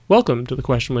Welcome to the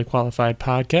Questionably Qualified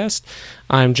podcast.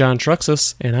 I'm John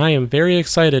Truxas, and I am very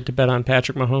excited to bet on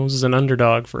Patrick Mahomes as an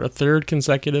underdog for a third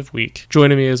consecutive week.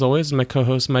 Joining me, as always, is my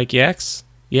co-host Mike Yax.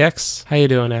 Yax, how you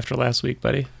doing after last week,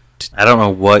 buddy? I don't know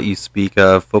what you speak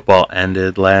of. Football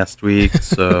ended last week,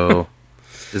 so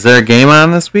is there a game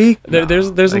on this week? There's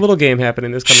a little game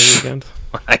happening this coming weekend.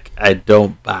 I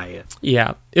don't buy it.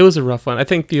 Yeah, it was a rough one. I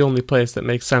think the only place that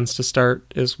makes sense to start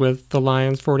is with the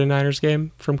Lions-49ers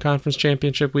game from Conference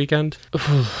Championship weekend.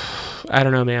 I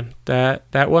don't know, man.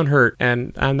 That one hurt,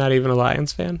 and I'm not even a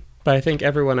Lions fan, but I think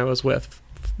everyone I was with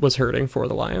was hurting for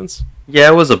the Lions. Yeah,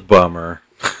 it was a bummer.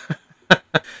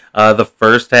 The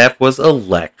first half was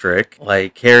electric.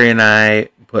 Like, Carrie and I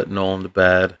put Nolan to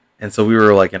bed, and so we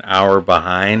were like an hour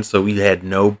behind, so we had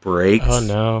no breaks. Oh,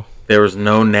 no. There was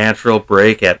no natural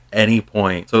break at any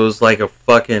point. So it was like a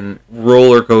fucking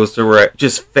roller coaster where I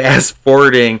just fast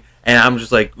forwarding, and I'm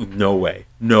just like, no way.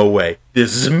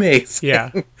 This is amazing.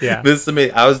 Yeah. This is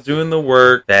amazing. I was doing the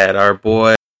work that our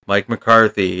boy Mike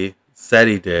McCarthy said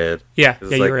he did. Yeah,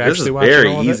 you were actually watching. This is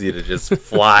very easy to just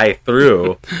fly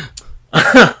through.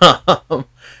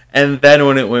 And then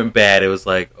when it went bad, it was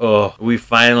like, oh, we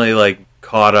finally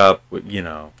caught up with,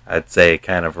 I'd say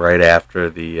kind of right after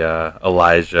the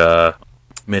Elijah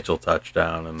Mitchell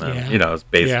touchdown, and then it was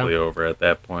basically over at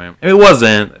that point. I mean, it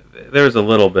wasn't. There was a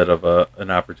little bit of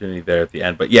an opportunity there at the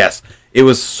end, but yes, it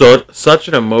was such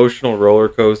an emotional roller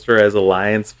coaster as a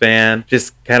Lions fan,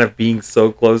 just kind of being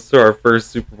so close to our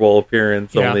first Super Bowl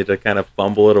appearance, only to kind of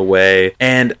fumble it away.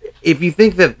 And if you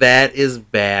think that is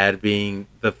bad, being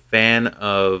the fan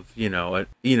of a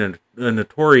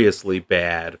notoriously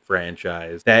bad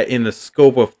franchise that in the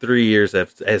scope of 3 years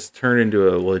has turned into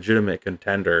a legitimate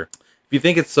contender. If you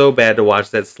think it's so bad to watch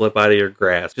that slip out of your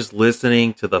grasp, just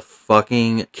listening to the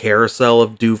fucking carousel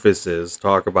of doofuses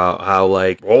talk about how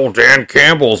Dan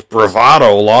Campbell's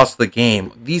bravado lost the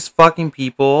game. These fucking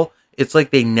people, it's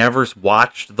like they never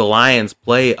watched the Lions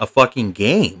play a fucking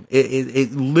game.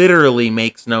 It literally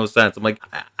makes no sense. I'm like,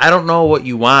 I don't know what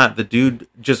you want. The dude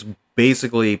just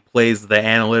basically plays the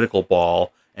analytical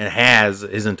ball and has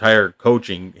his entire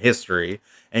coaching history.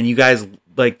 And you guys,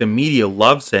 the media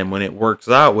loves him when it works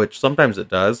out, which sometimes it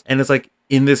does. And it's like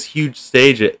in this huge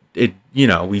stage,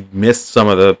 we missed some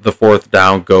of the fourth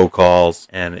down go calls.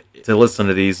 And to listen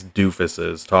to these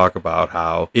doofuses talk about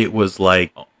how it was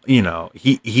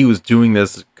he was doing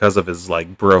this because of his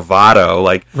bravado.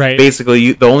 Right.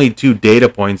 Basically, the only two data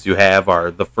points you have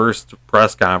are the first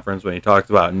press conference when he talked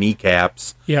about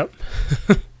kneecaps. Yep.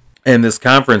 And this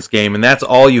conference game, and that's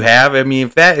all you have. I mean,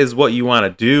 if that is what you want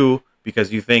to do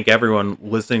because you think everyone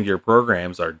listening to your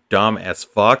programs are dumb as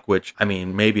fuck, which, I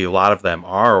mean, maybe a lot of them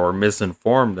are, or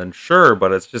misinformed, then sure,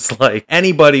 but it's just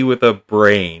anybody with a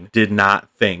brain did not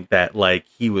think that,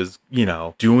 he was,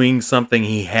 doing something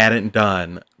he hadn't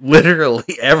done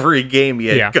literally every game he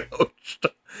had coached.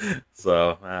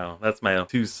 So, that's my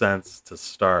 2 cents to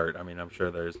start. I mean, I'm sure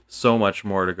there's so much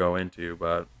more to go into,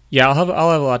 but... Yeah, I'll have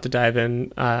a lot to dive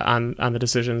in on the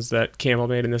decisions that Campbell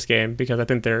made in this game, because I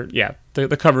think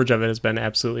the coverage of it has been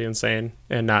absolutely insane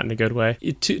and not in a good way.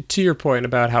 To your point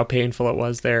about how painful it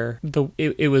was there,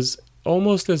 it was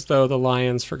almost as though the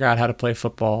Lions forgot how to play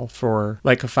football for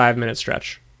a 5-minute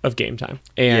stretch of game time,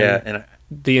 and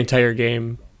the entire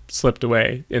game slipped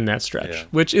away in that stretch,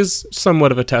 which is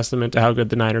somewhat of a testament to how good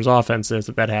the Niners offense is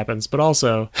that happens. But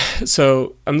also,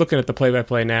 so I'm looking at the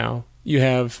play-by-play now. You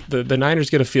have the Niners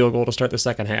get a field goal to start the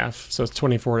second half, so it's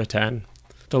 24-10.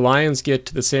 The Lions get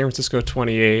to the San Francisco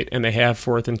 28, and they have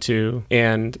 4th and 2,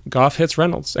 and Goff hits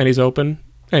Reynolds, and he's open,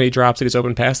 and he drops it. He's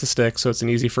open past the stick, so it's an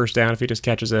easy first down if he just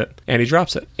catches it, and he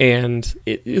drops it. And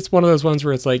it's one of those ones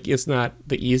where it's it's not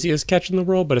the easiest catch in the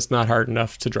world, but it's not hard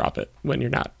enough to drop it when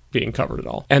you're not being covered at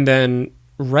all. And then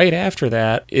right after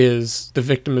that is the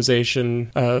victimization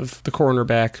of the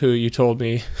cornerback who you told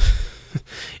me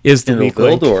is the weak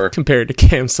link compared to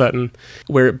Cam Sutton,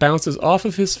 where it bounces off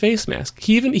of his face mask.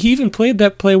 He even played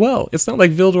that play well. It's not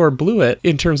like Vildor blew it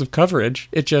in terms of coverage.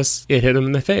 It hit him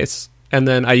in the face. And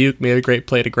then Ayuk made a great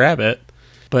play to grab it,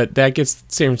 but that gets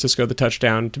San Francisco the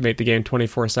touchdown to make the game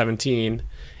 24-17.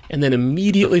 And then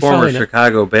immediately following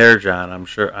Chicago Bear, John,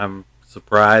 I'm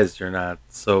surprised you're not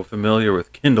so familiar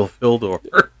with Kendall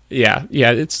Vildor. Yeah,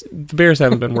 the Bears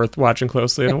haven't been worth watching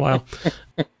closely in a while.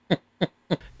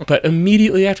 But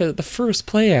immediately after that, the first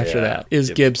play after that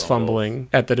is Gibbs fumbling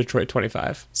at the Detroit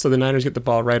 25. So the Niners get the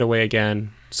ball right away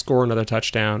again, score another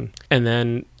touchdown, and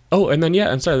then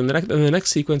the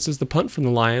next sequence is the punt from the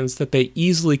Lions that they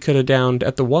easily could have downed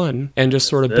at the 1 and just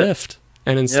sort of biffed.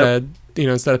 And instead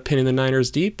of pinning the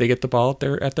Niners deep, they get the ball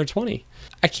at their 20.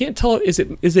 I can't tell. Is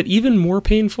it even more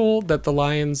painful that the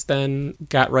Lions then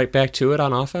got right back to it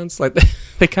on offense? Like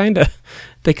they kind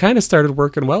of started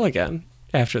working well again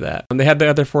after that. And they had the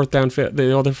other fourth down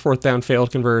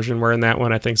failed conversion, where in that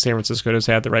one I think San Francisco just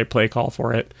had the right play call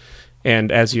for it.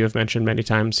 And as you have mentioned many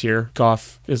times here,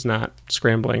 Goff is not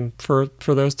scrambling for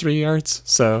those 3 yards.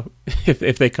 So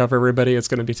if they cover everybody, it's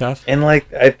going to be tough. And,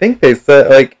 like, I think they said,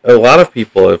 like, a lot of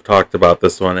people have talked about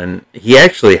this one, and he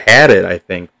actually had it, I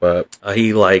think, but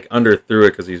he, like, underthrew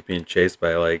it because he was being chased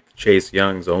by, like, Chase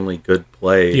Young's only good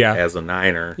play as a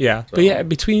Niner. Yeah. So. But, yeah,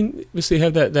 so you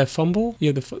have that fumble,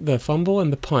 you have the fumble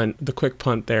and the punt, the quick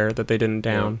punt there that they didn't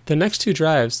down. Yeah. The next two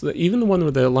drives, even the one where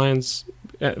the Lions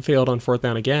failed on fourth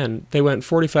down again, they went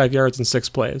 45 yards in 6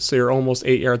 plays. So you're almost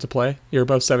 8 yards a play. You're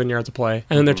above 7 yards a play.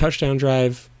 And then their touchdown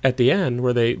drive at the end,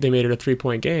 where they made it a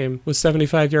 3-point game, was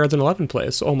 75 yards in 11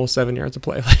 plays. So almost 7 yards a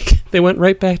play. Like, they went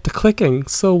right back to clicking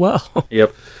so well.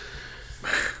 Yep.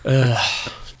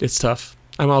 It's tough.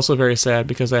 I'm also very sad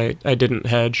because I didn't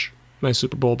hedge my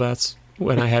Super Bowl bets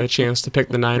when I had a chance to pick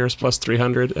the Niners plus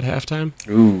 300 at halftime.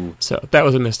 Ooh. So that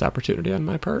was a missed opportunity on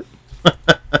my part.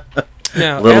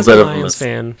 Now, as a Lions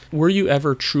fan, were you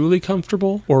ever truly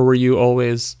comfortable, or were you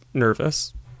always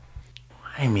nervous?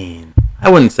 I mean, I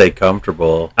wouldn't say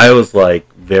comfortable. I was,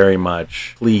 like, very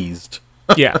much pleased.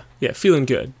 yeah, feeling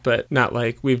good, but not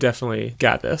like, we've definitely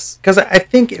got this. Because I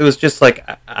think it was just, like,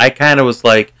 I kind of was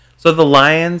like, so the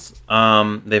Lions,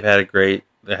 they had a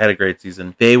great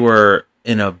season. They were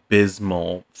an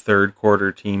abysmal third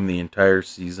quarter team the entire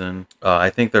season. I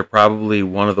think they're probably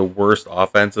one of the worst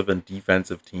offensive and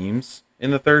defensive teams in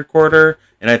the third quarter.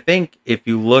 And I think if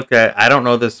you look at, I don't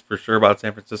know this for sure about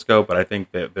San Francisco, but I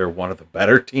think that they're one of the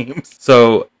better teams.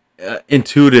 So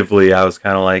intuitively, I was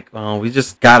kind of like, well, we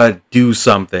just got to do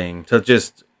something to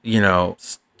just,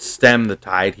 stem the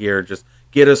tide here, just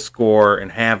get a score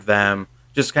and have them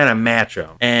just kind of match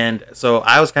them. And so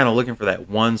I was kind of looking for that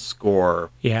one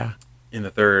score. Yeah. In the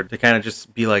third to kind of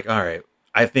just be like, all right,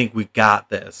 I think we got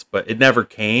this, but it never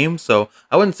came. So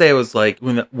I wouldn't say it was like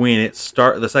when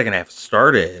the second half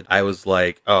started, I was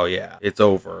like, oh yeah, it's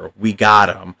over. We got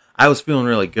them. I was feeling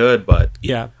really good, but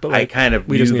like, I kind of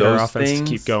we knew just need those our offense things.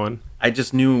 To keep going. I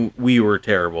just knew we were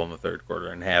terrible in the third quarter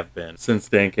and have been since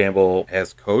Dan Campbell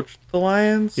has coached the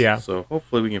Lions. Yeah. So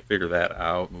hopefully we can figure that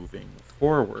out moving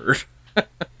forward.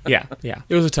 Yeah.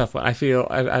 It was a tough one. I feel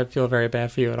very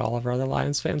bad for you and all of our other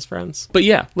Lions fans friends. But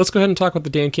yeah, let's go ahead and talk about the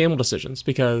Dan Campbell decisions,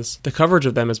 because the coverage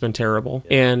of them has been terrible.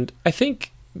 And I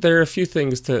think there are a few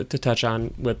things to touch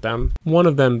on with them. One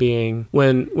of them being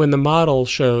when the model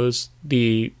shows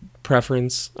the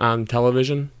preference on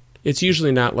television, it's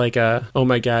usually not like oh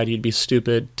my God, you'd be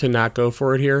stupid to not go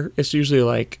for it here. It's usually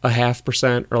like a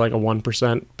 0.5% or like a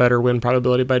 1% better win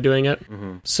probability by doing it.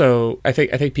 Mm-hmm. So I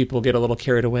think people get a little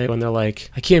carried away when they're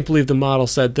like, I can't believe the model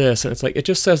said this. And it's like, it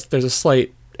just says there's a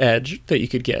slight edge that you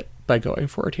could get by going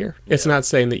for it here. Yeah. It's not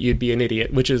saying that you'd be an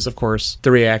idiot, which is, of course,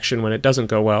 the reaction when it doesn't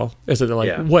go well, is that they're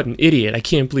like, what an idiot. I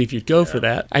can't believe you'd go for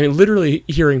that. I mean, literally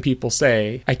hearing people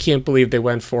say, I can't believe they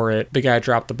went for it. The guy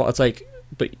dropped the ball. It's like,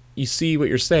 but you see what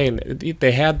you're saying.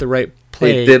 They had the right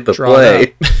play. They did the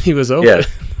play. He was open.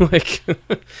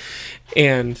 Yeah.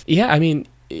 And yeah, I mean,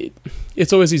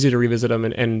 it's always easy to revisit them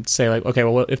and say like, okay,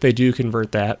 well, if they do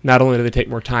convert that, not only do they take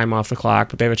more time off the clock,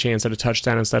 but they have a chance at a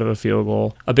touchdown instead of a field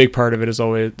goal. A big part of it is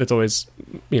always,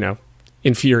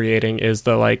 infuriating is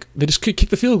they just kick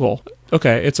the field goal.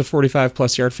 Okay, it's a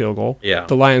 45-plus yard field goal. Yeah.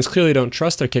 The Lions clearly don't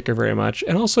trust their kicker very much.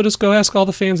 And also just go ask all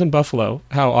the fans in Buffalo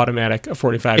how automatic a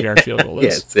 45-yard field goal is.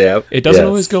 Yes, yeah. It doesn't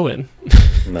always go in.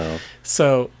 No.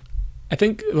 So I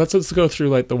think let's go through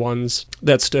like the ones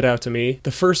that stood out to me.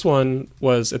 The first one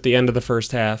was at the end of the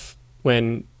first half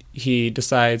when he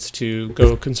decides to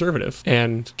go conservative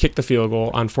and kick the field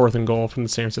goal on 4th and goal from the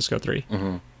San Francisco 3.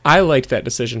 Mm-hmm. I liked that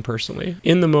decision personally.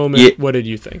 In the moment, what did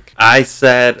you think? I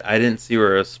said I didn't see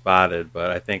where it was spotted, but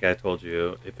I think I told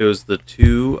you if it was the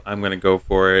 2, I'm going to go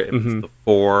for it. If it's the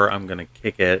 4, I'm going to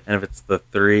kick it. And if it's the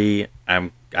 3,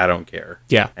 I don't care.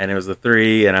 Yeah. And it was the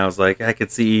 3, and I was like, I could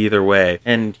see either way.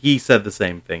 And he said the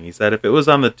same thing. He said if it was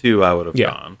on the 2, I would have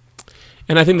gone.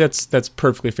 And I think that's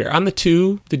perfectly fair. On the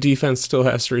 2, the defense still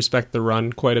has to respect the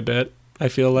run quite a bit, I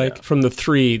feel like. Yeah. From the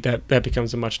 3, that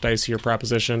becomes a much dicier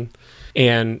proposition.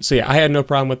 And so, I had no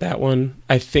problem with that one.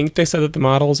 I think they said that the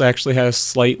models actually had a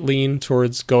slight lean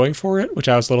towards going for it, which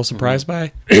I was a little surprised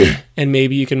by. And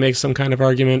maybe you can make some kind of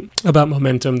argument about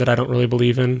momentum that I don't really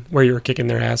believe in, where you were kicking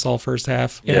their ass all first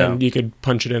half, and you could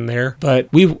punch it in there.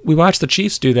 But we watched the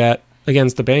Chiefs do that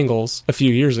against the Bengals a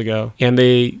few years ago, and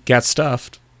they got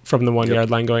stuffed from the 1 yard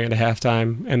line going into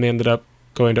halftime, and they ended up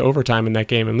going to overtime in that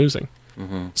game and losing.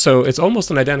 Mm-hmm. So it's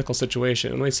almost an identical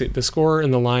situation. And let's see, the score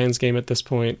in the Lions game at this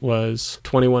point was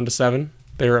 21-7.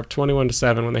 They were up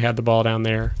 21-7 when they had the ball down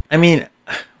there. I mean,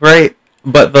 right?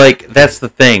 But like that's the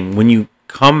thing. When you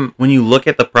look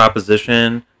at the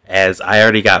proposition as I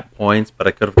already got points, but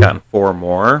I could have gotten 4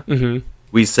 more. Mm-hmm.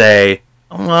 We say,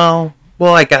 oh,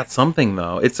 well, I got something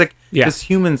though. It's like this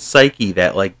human psyche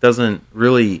that like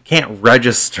can't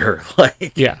register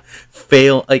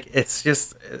fail. Like it's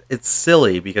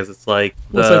silly because it's like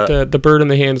it's like the bird in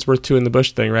the hand is worth 2 in the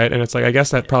bush thing, right? And it's like I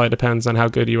guess that probably depends on how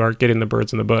good you are getting the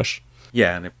birds in the bush.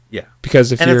 Yeah,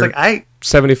 because if you're it's like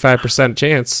 75%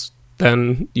 chance,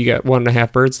 then you got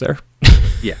 1.5 birds there.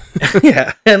 Yeah,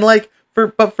 yeah, and like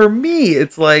for me,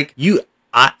 it's like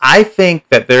I think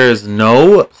that there is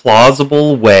no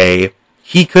plausible way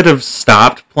he could have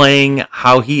stopped playing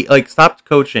stopped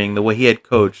coaching the way he had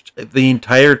coached the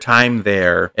entire time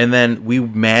there, and then we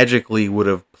magically would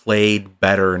have played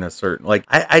better in a certain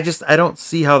I don't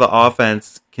see how the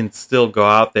offense can still go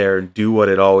out there and do what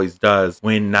it always does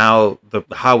when now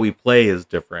how we play is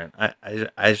different.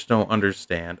 I just don't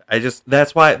understand.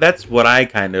 That's what I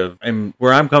kind of am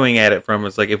where I'm coming at it from.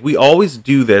 Is like if we always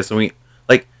do this and we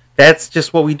that's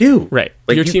just what we do. Right.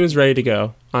 Like your team is ready to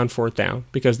go on 4th down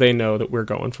because they know that we're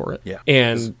going for it. Yeah.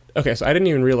 And okay, so I didn't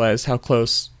even realize how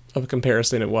close of a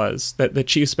comparison it was. That the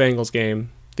Chiefs-Bengals game,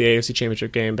 the AFC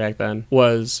Championship game back then,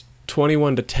 was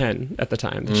 21-10 at the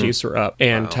time. The Chiefs were up,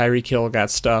 and Tyreek Hill got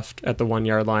stuffed at the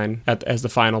 1-yard line as the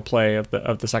final play of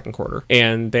the second quarter,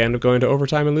 and they ended up going to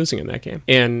overtime and losing in that game.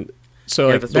 And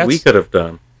so that's what we could have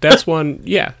done. That's one.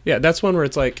 Yeah. That's one where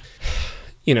it's like,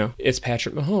 it's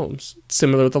Patrick Mahomes.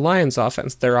 Similar with the Lions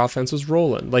offense. Their offense was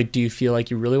rolling. Like, do you feel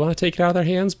like you really want to take it out of their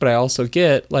hands? But I also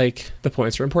get, like, the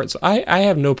points are important. So I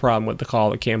have no problem with the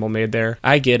call that Campbell made there.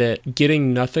 I get it.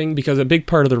 Getting nothing, because a big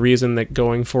part of the reason that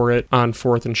going for it on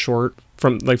 4th and short,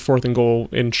 from like 4th and goal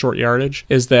in short yardage,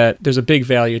 is that there's a big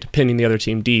value to pinning the other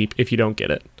team deep if you don't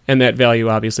get it. And that value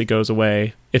obviously goes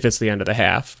away if it's the end of the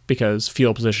half because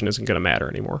field position isn't going to matter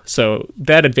anymore. So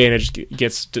that advantage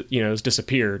gets, is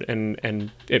disappeared,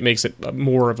 and it makes it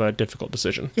more of a difficult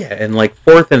decision. Yeah, and like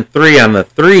 4th and 3 on the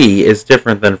 3 is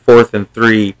different than 4th and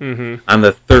 3 on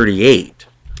the 38.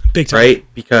 Big time. Right?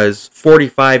 Because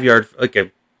 45-yard,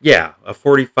 a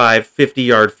 45,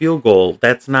 50-yard field goal,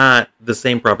 that's not the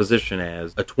same proposition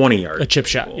as a 20-yard a chip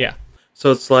shot, goal. Yeah.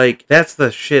 So it's like, that's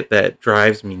the shit that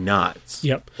drives me nuts.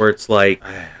 Yep. Where it's like...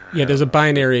 there's a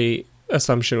binary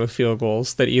assumption with field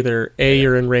goals that either A,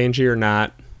 you're in range or you're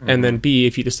not, and then B,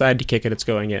 if you decide to kick it, it's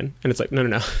going in. And it's like, no.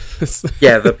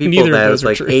 Yeah, the people that is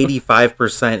like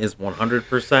 85% is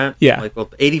 100%. Yeah. Like, well,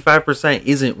 85%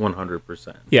 isn't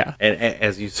 100%. Yeah. And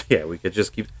as you say, we could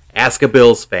just keep... Ask a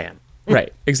Bills fan.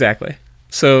 Right, exactly.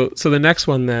 So the next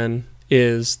one then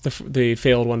is the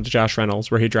failed one to Josh Reynolds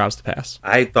where he drops the pass.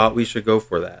 I thought we should go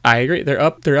for that. I agree. They're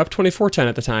up 24-10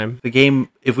 at the time. The game,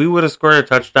 if we would have scored a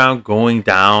touchdown going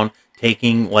down,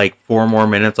 taking like 4 more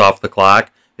minutes off the clock,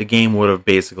 the game would have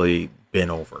basically been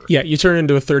over. Yeah, you turn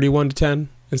into a 31-10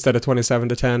 instead of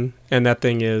 27-10, and that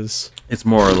thing is... It's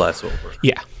more or less over.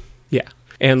 Yeah.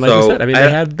 And like I said, I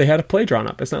mean, they had a play drawn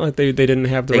up. It's not like they didn't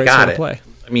have the right sort of play.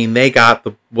 I mean, they got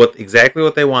exactly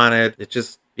what they wanted. It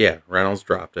just... Yeah, Reynolds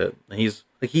dropped it.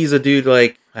 He's a dude,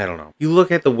 like, I don't know. You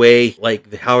look at the way,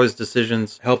 like, how his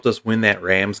decisions helped us win that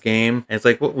Rams game, and it's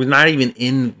like, we're not even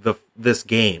in this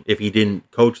game if he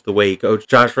didn't coach the way he coached.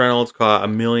 Josh Reynolds caught a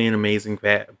million amazing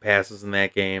passes in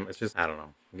that game. It's just, I don't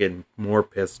know. I'm getting more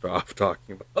pissed off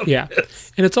talking about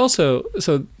this. And it's also,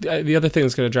 so the other thing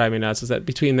that's going to drive me nuts is that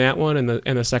between that one and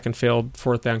the second failed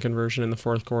 4th down conversion in the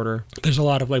 4th quarter, there's a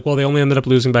lot of like, well, they only ended up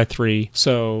losing by 3,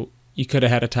 so... You could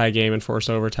have had a tie game and forced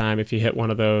overtime if you hit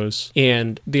one of those.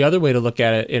 And the other way to look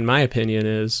at it, in my opinion,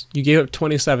 is you gave up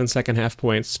 27 second half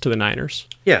points to the Niners.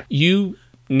 Yeah. You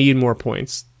need more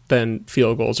points than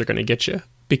field goals are going to get you.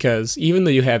 Because even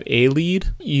though you have a lead,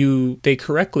 they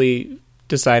correctly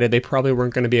decided they probably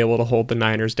weren't going to be able to hold the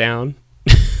Niners down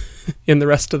in the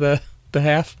rest of the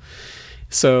half.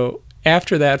 So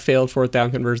after that failed 4th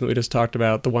down conversion that we just talked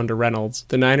about, the one to Reynolds,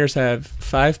 the Niners have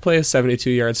 5 plays,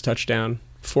 72 yards touchdown.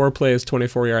 4 plays,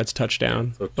 24 yards,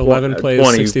 touchdown. So 11 plays,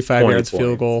 65 yards,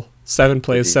 field goal. 7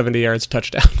 plays, 70 yards,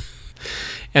 touchdown.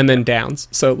 And then downs.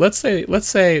 So let's say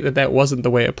that wasn't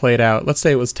the way it played out. Let's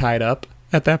say it was tied up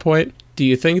at that point. Do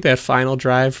you think that final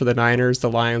drive for the Niners, the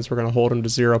Lions were going to hold them to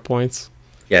 0 points?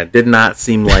 Yeah, did not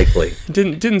seem likely.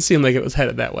 Didn't seem like it was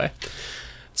headed that way.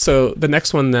 So the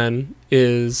next one then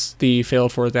is the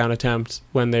failed 4th down attempt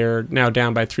when they're now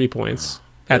down by 3 points.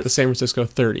 At the San Francisco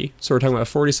 30. So we're talking about a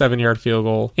 47-yard field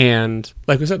goal. And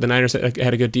like we said, the Niners had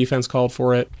a good defense called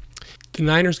for it. The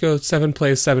Niners go 7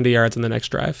 plays, 70 yards in the next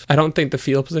drive. I don't think the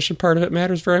field position part of it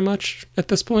matters very much at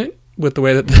this point with the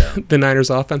way that the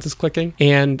Niners offense is clicking.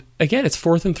 And again, it's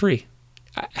 4th and 3.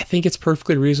 I think it's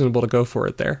perfectly reasonable to go for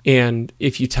it there. And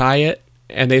if you tie it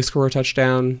and they score a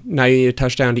touchdown, now you need a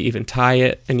touchdown to even tie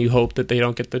it, and you hope that they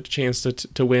don't get the chance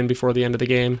to win before the end of the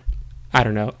game. I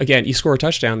don't know. Again, you score a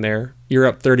touchdown there, you're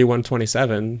up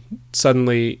 31-27.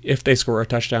 Suddenly, if they score a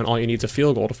touchdown, all you need is a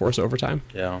field goal to force overtime.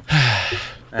 Yeah.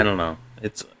 I don't know.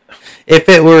 If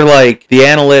it were like the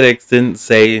analytics didn't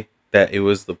say that it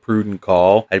was the prudent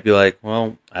call, I'd be like,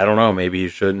 well, I don't know, maybe he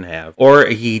shouldn't have. Or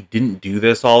he didn't do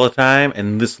this all the time,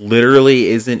 and this literally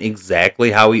isn't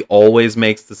exactly how he always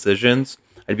makes decisions.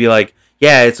 I'd be like,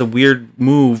 yeah, it's a weird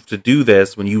move to do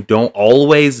this when you don't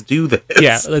always do this.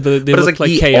 Yeah, they looked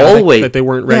like chaotic, that they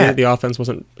weren't ready. Yeah. The offense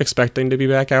wasn't expecting to be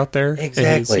back out there.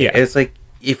 Exactly. It's like,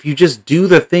 if you just do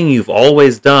the thing you've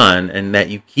always done and that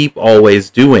you keep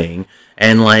always doing,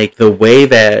 and like the way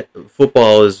that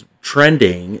football is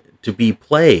trending to be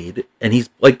played, and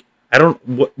he's like,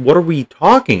 what are we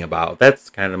talking about? That's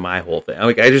kind of my whole thing.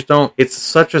 Like, I just don't, it's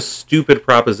such a stupid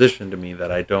proposition to me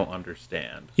that I don't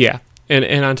understand. Yeah.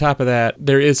 And on top of that,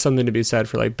 there is something to be said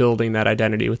for like building that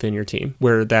identity within your team,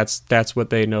 where that's what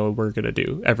they know we're going to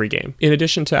do every game. In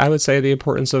addition to, I would say, the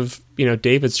importance of,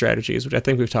 David's strategies, which I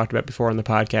think we've talked about before on the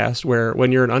podcast, where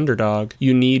when you're an underdog,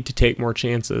 you need to take more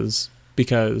chances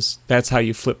because that's how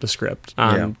you flip the script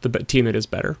on the team that is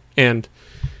better. And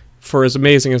for as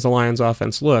amazing as the Lions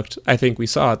offense looked, I think we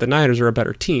saw it. The Niners are a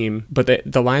better team, but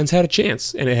the Lions had a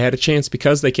chance, and it had a chance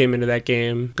because they came into that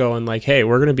game going like, hey,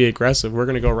 we're going to be aggressive. We're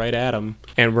going to go right at them,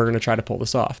 and we're going to try to pull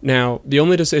this off. Now, the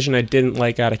only decision I didn't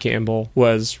like out of Campbell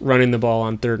was running the ball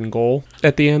on 3rd and goal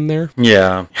at the end there.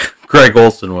 Yeah. Greg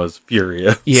Olsen was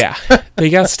furious. Yeah. They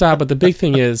got stopped, but the big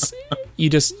thing is you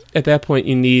just, at that point,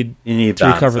 you need to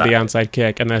recover the onside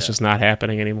kick, and that's just not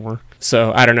happening anymore.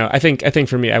 So, I don't know. I think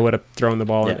for me, I would have thrown the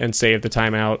ball and saved the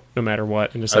timeout no matter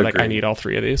what, and just said, I need all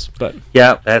 3 of these. But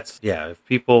if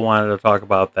people wanted to talk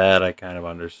about that, I kind of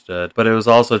understood. But it was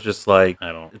also just like,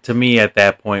 to me, at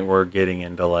that point, we're getting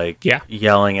into like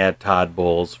yelling at Todd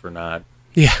Bowles for not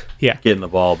getting the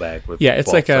ball back with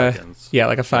it's like seconds.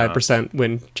 Like a 5%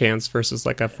 win chance versus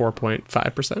like a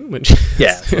 4.5% win chance.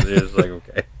 Yeah, so it is like,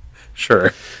 okay.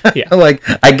 Sure. Yeah. Like,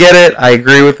 I get it. I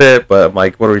agree with it. But I'm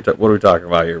like, what are we talking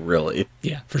about here, really?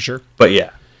 Yeah, for sure. But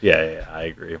yeah, I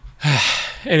agree.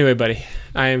 Anyway, buddy,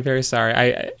 I am very sorry.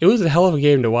 It was a hell of a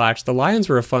game to watch. The Lions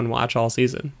were a fun watch all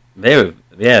season. They are.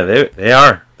 They're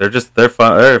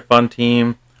fun. They're a fun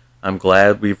team. I'm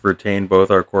glad we've retained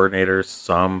both our coordinators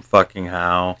some fucking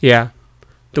how. Yeah.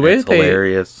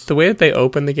 Hilarious. The way that they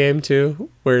opened the game too,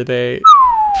 where they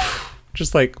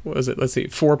just like, what was it? Let's see,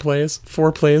 4 plays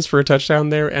for a touchdown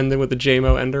there, and then with the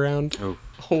JMO end around. Oof.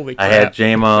 Holy crap! I had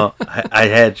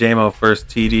JMO first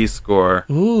TD score.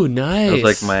 Ooh, nice. That was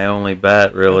like my only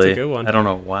bet, really. That's a good one. I don't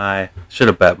know why. Should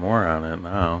have bet more on it.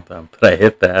 No, but I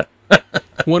hit that.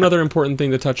 One other important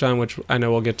thing to touch on, which I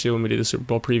know we'll get to when we do the Super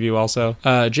Bowl preview also.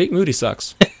 Jake Moody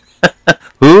sucks.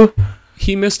 Who?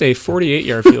 He missed a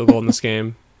 48-yard field goal in this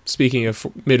game. Speaking of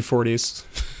mid-40s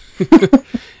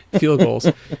field goals.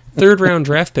 3rd-round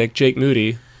draft pick, Jake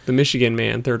Moody, the Michigan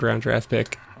man, 3rd-round draft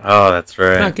pick. Oh, that's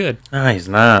right. Not good. No, he's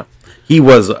not. He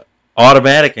was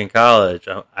automatic in college.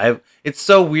 It's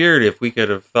so weird if we could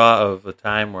have thought of a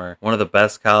time where one of the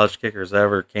best college kickers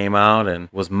ever came out and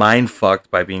was mind-fucked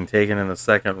by being taken in the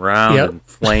 2nd round and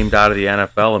flamed out of the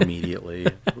NFL immediately.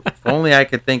 If only I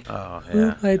could think,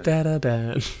 Who played that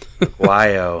about?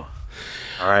 Guayo.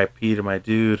 R.I.P. to my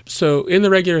dude. So, in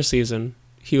the regular season,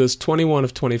 he was 21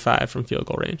 of 25 from field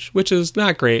goal range, which is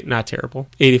not great, not terrible.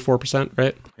 84%,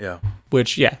 right? Yeah.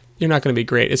 Which, you're not going to be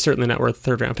great. It's certainly not worth a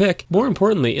 3rd-round pick. More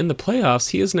importantly, in the playoffs,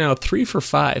 he is now 3 for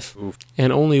 5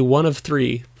 and only 1 of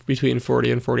 3 between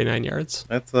 40 and 49 yards.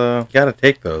 That's, you got to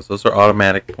take those. Those are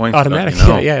automatic points. Automatic,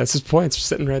 it's his points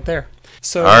sitting right there.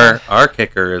 So our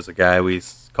kicker is a guy we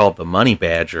called the Money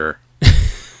Badger.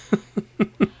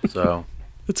 So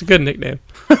it's a good nickname.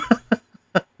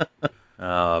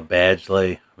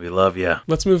 Badgley, we love you.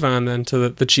 Let's move on then to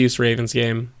the Chiefs-Ravens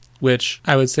game, which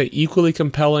I would say equally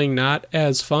compelling, not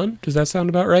as fun. Does that sound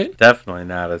about right? Definitely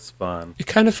not as fun. It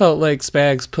kind of felt like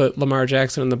Spags put Lamar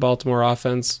Jackson in the Baltimore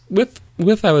offense with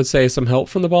I would say, some help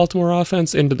from the Baltimore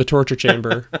offense into the torture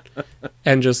chamber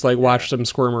and just like watched them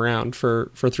squirm around for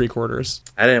 3 quarters.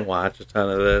 I didn't watch a ton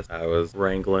of this. I was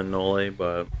wrangling Noli,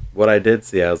 but what I did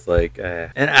see, I was like,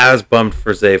 And I was bummed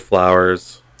for Zay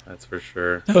Flowers. That's for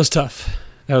sure. That was tough.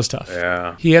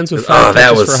 Yeah. He ends with 5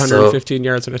 touches for 115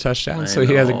 yards and a touchdown, so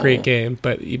he has a great game,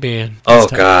 but man. Oh,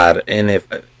 God. And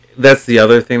that's the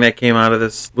other thing that came out of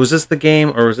this. Was this the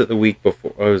game, or was it the week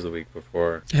before? Oh, it was the week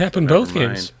before. It happened both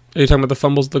games. Are you talking about the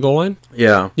fumbles at the goal line?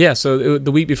 Yeah. Yeah, so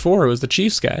the week before, it was the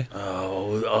Chiefs guy.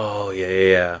 Oh,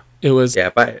 yeah. It was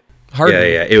Hardman.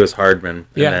 Yeah, it was Hardman.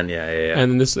 And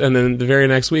then the very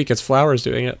next week, it's Flowers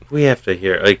doing it. We have to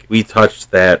hear, we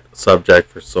touched that subject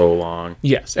for so long.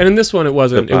 Yes, and in this one, it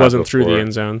wasn't through the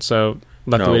end zone, so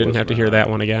luckily we didn't have to hear that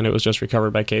one again. It was just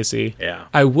recovered by KC. Yeah.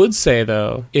 I would say,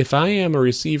 though, if I am a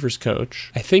receivers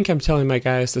coach, I think I'm telling my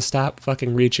guys to stop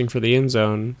fucking reaching for the end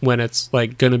zone when it's,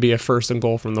 going to be a 1st and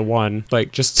goal from the 1.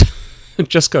 Just...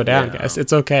 just go down, guys.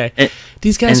 It's okay.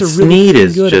 These guys are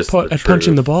really good at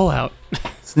punching the ball out.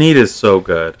 Snead is so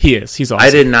good. He is. He's awesome.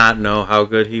 I did not know how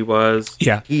good he was.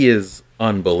 Yeah. He is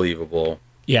unbelievable.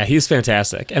 Yeah, he's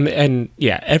fantastic. And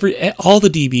all the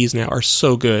DBs now are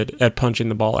so good at punching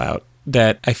the ball out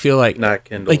that I feel like... Not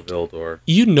Kendall Vildor.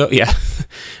 Yeah.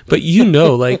 But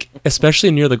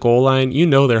especially near the goal line,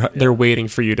 they're waiting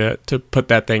for you to put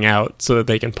that thing out so that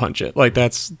they can punch it.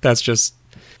 That's just...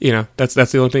 that's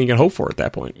the only thing you can hope for at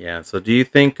that point. Yeah, so do you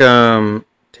think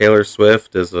Taylor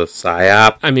Swift is a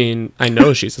psyop? I mean, I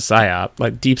know she's a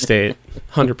psyop, deep state,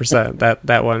 100%.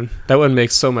 That one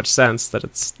makes so much sense that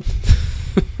it's...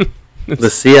 The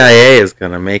CIA is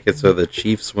going to make it so the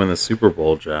Chiefs win the Super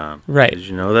Bowl, John. Right. Did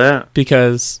you know that?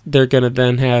 Because they're going to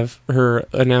then have her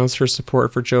announce her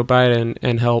support for Joe Biden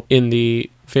and help in the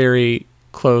very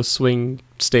close swing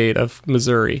state of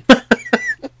Missouri.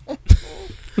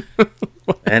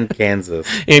 And Kansas.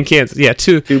 Yeah,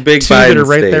 two big Biden that are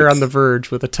right states. there on the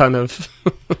verge with a ton of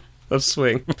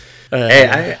swing.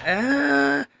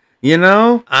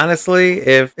 Honestly,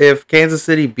 if Kansas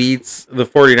City beats the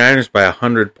 49ers by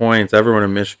 100 points, everyone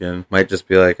in Michigan might just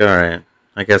be like, all right,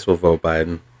 I guess we'll vote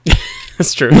Biden.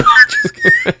 That's true.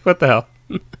 What the hell?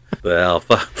 The hell?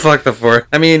 Fuck the four.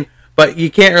 I mean, but you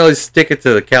can't really stick it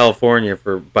to California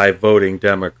by voting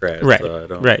Democrat. Right. So I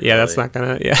don't right. Yeah, that's not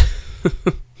gonna. Yeah.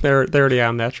 They're already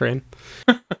on that train.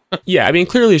 Yeah, I mean,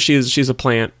 clearly she's a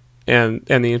plant, and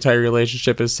the entire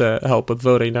relationship is to help with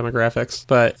voting demographics.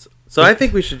 But so I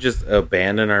think we should just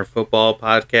abandon our football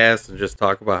podcast and just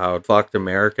talk about how fucked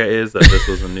America is. That this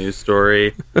was a news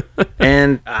story,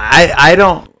 and I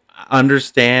don't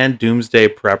understand doomsday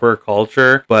prepper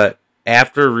culture, but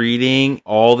after reading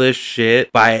all this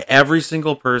shit by every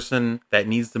single person that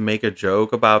needs to make a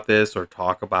joke about this or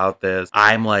talk about this,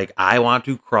 I'm like, I want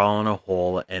to crawl in a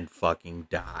hole and fucking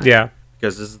die. Yeah.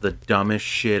 Because this is the dumbest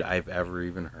shit I've ever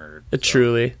even heard.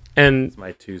 Truly. And that's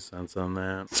my 2 cents on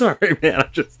that. Sorry, man.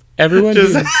 Everyone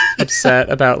who's upset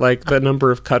about the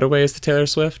number of cutaways to Taylor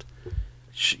Swift.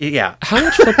 Yeah. How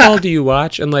much football do you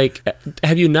watch? And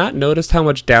have you not noticed how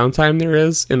much downtime there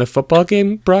is in a football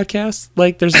game broadcast?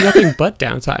 There's nothing but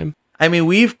downtime. I mean,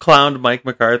 we've clowned Mike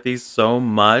McCarthy so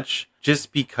much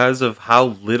just because of how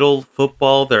little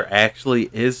football there actually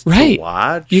is to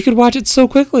watch. You could watch it so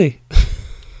quickly.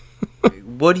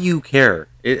 What do you care?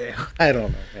 I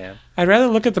don't know, man. I'd rather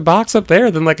look at the box up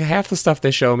there than half the stuff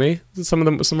they show me. Some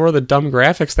more of the dumb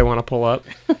graphics they want to pull up.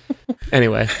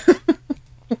 Anyway.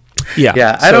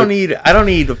 Yeah. I don't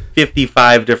need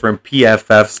 55 different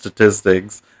PFF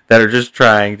statistics that are just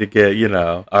trying to get,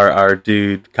 our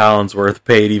dude Collinsworth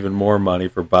paid even more money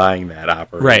for buying that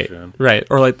operation. Right.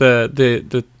 Or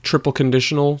the triple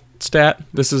conditional stat.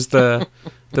 This is the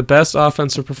best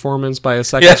offensive performance by a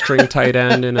second string tight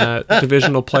end in a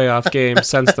divisional playoff game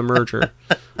since the merger.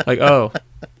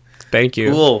 Thank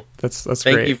you. Cool. That's great.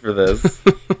 Thank you for this.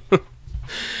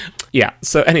 Yeah.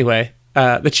 So anyway,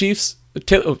 the Chiefs.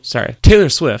 Taylor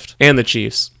Swift and the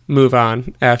Chiefs move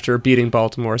on after beating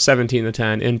Baltimore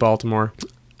 17-10 in Baltimore.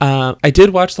 I did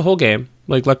watch the whole game.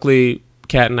 Luckily,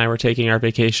 Kat and I were taking our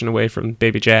vacation away from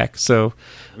baby Jack, so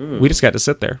we just got to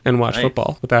sit there and watch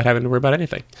football without having to worry about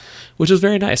anything, which was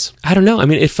very nice. I don't know. I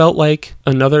mean, it felt like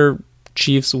another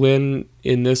Chiefs win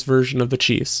in this version of the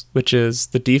Chiefs, which is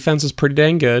the defense is pretty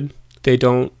dang good. They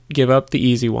don't give up the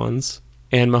easy ones,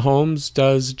 and Mahomes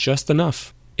does just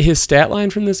enough. His stat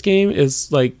line from this game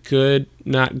is good,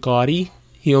 not gaudy.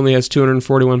 He only has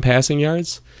 241 passing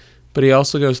yards, but he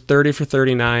also goes 30 for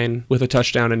 39 with a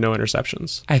touchdown and no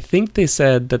interceptions. I think they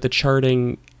said that the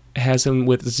charting has him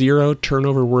with 0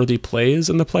 turnover-worthy plays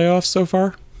in the playoffs so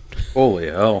far. Holy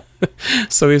hell.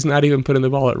 So he's not even putting the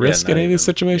ball at risk in any of these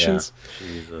situations. Yeah.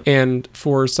 Jesus. And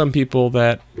for some people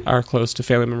that are close to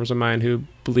family members of mine who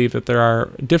believe that there are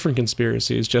different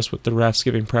conspiracies just with the refs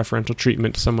giving preferential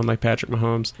treatment to someone like Patrick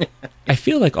Mahomes, I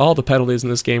feel like all the penalties in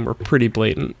this game were pretty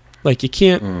blatant. You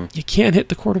can't hit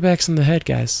the quarterbacks in the head,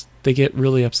 guys. They get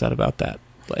really upset about that.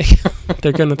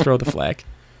 They're going to throw the flag.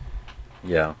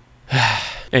 Yeah.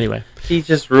 Anyway. He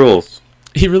just rules.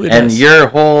 He really and does. your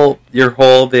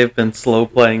whole they've been slow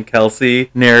playing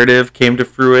Kelsey narrative came to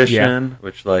fruition,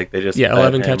 which like they just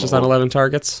 11 catches on 11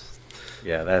 targets.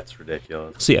 Yeah, that's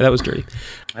ridiculous. So yeah, that was dirty.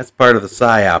 That's part of the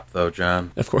psyop, though,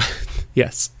 John. Of course,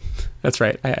 yes, that's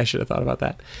right. I should have thought about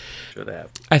that. Should have.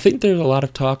 I think there's a lot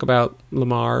of talk about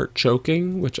Lamar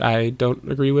choking, which I don't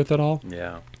agree with at all.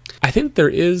 Yeah. I think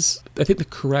the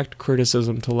correct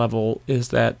criticism to level is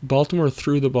that Baltimore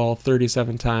threw the ball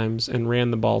 37 times and ran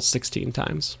the ball 16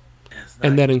 times.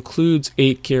 And that includes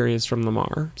 8 carries from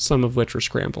Lamar, some of which were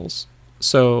scrambles.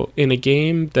 So in a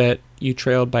game that you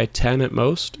trailed by 10 at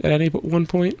most at any one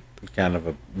point, you kind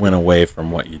of went away from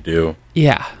what you do.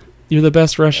 Yeah. You're the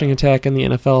best rushing attack in the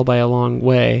NFL by a long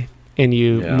way, and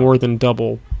you more than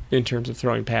double in terms of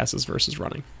throwing passes versus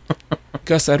running.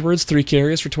 Gus Edwards, 3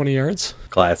 carries for 20 yards.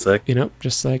 Classic.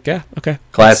 Just like, okay.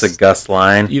 Classic Gus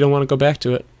line. You don't want to go back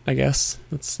to it, I guess.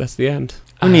 That's the end.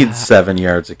 Who needs 7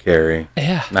 yards a carry?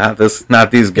 Yeah. Not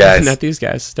these guys. Not these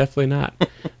guys. Definitely not.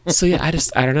 So, yeah, I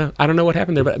don't know. I don't know what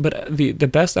happened there, but the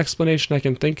best explanation I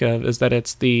can think of is that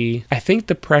I think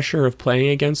the pressure of playing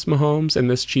against Mahomes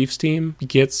and this Chiefs team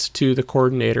gets to the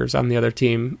coordinators on the other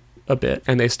team a bit,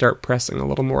 and they start pressing a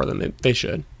little more than they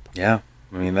should. Yeah.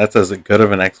 I mean, that's as good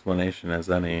of an explanation as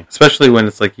any. Especially when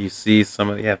it's like you see some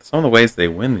of the ways they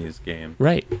win these games.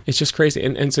 Right. It's just crazy.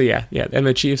 And so, yeah. And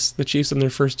the Chiefs in their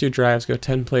first 2 drives go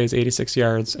 10 plays, 86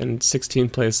 yards, and 16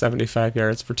 plays, 75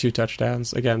 yards for 2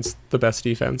 touchdowns against the best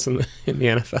defense in the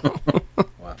NFL.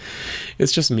 Wow.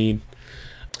 It's just mean.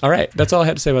 All right. That's all I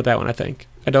had to say about that one, I think.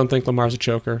 I don't think Lamar's a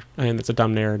choker. I think it's a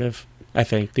dumb narrative. I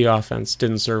think the offense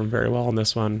didn't serve him very well in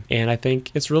this one. And I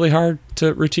think it's really hard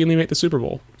to routinely make the Super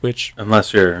Bowl, which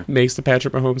makes the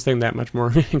Patrick Mahomes thing that much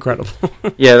more incredible.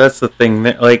 Yeah, that's the thing.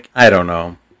 Like, I don't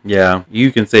know. Yeah,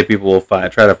 you can say people will try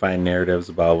to find narratives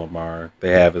about Lamar.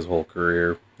 They have his whole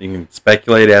career. You can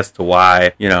speculate as to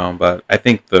why, but I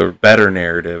think the better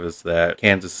narrative is that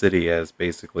Kansas City has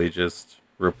basically just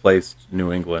replaced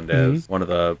New England as one of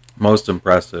the most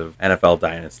impressive NFL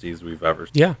dynasties we've ever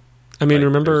seen. Yeah. I mean,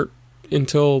 remember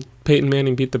until Peyton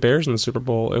Manning beat the Bears in the Super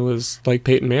Bowl, it was like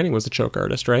Peyton Manning was the choke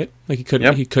artist, right? Like he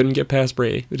couldn't get past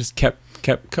Brady. He just kept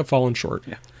falling short.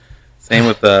 Yeah. Same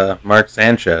with Mark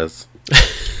Sanchez.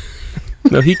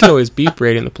 No, he could always beat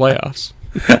Brady in the playoffs.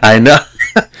 I know.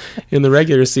 In the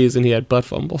regular season, he had butt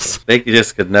fumbles. They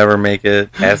could never make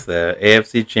it past the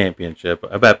AFC Championship.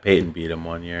 I bet Peyton beat him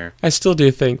one year. I still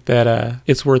do think that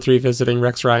it's worth revisiting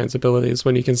Rex Ryan's abilities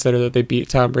when you consider that they beat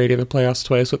Tom Brady in the playoffs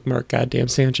twice with Mark Goddamn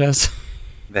Sanchez.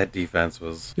 That defense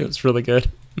was really good.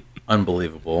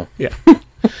 Unbelievable. Yeah.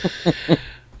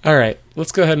 All right,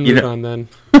 let's go ahead and move on then.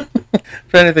 I'm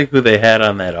trying to think who they had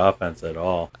on that offense at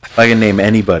all. If I can name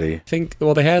anybody. They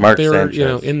Sanchez.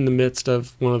 were in the midst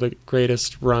of one of the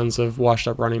greatest runs of washed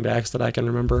up running backs that I can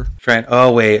remember.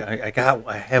 Oh wait, I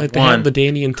have They one. had the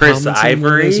Danny and Chris Tomlinson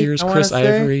Ivory. those years. Chris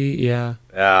Ivory, yeah.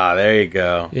 Ah, there you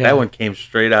go. Yeah. That one came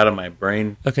straight out of my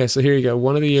brain. Okay, so here you go.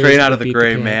 One of the years Straight out of the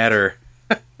gray matter.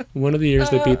 One of the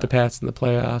years they beat the Pats in the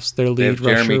playoffs, their lead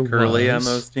rusher Jeremy Curley was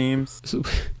on those teams.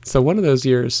 So one of those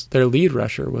years, their lead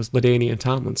rusher was LaDainian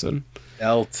Tomlinson.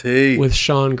 LT. With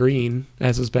Sean Green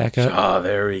as his backup. Oh,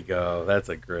 there we go. That's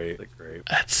great.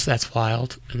 That's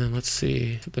wild. And then let's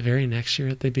see. The very next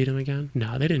year they beat him again?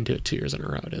 No, they didn't do it 2 years in a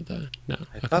row, did they? No.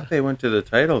 I thought they went to the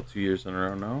title 2 years in a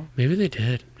row, no? Maybe they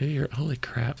did. Holy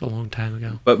crap, a long time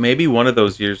ago. But maybe one of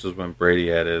those years was when Brady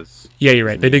had his... Yeah, you're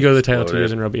right. They did go to the title 2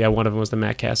 years in a row, but yeah, one of them was the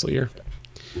Matt Castle year.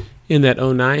 In that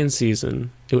 2009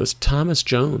 season, it was Thomas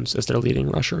Jones as their leading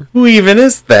rusher. Who even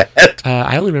is that?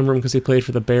 I only remember him because he played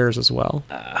for the Bears as well.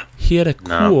 He had a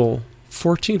cool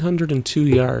 1,402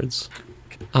 yards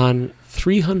on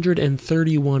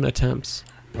 331 attempts.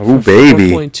 Oh,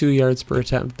 baby. 4.2 yards per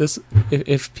attempt. This,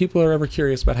 if people are ever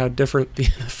curious about how different the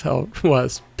NFL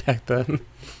was back then.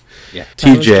 Yeah,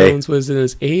 Thomas Jones was in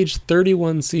his age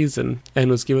 31 season and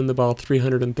was given the ball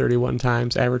 331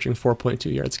 times, averaging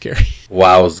 4.2 yards carry.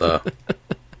 Wowza.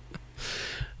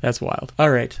 That's wild. All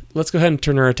right, let's go ahead and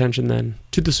turn our attention then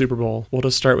to the Super Bowl. We'll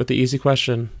just start with the easy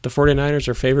question. The 49ers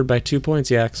are favored by 2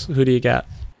 points, Yax. Who do you got?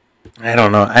 I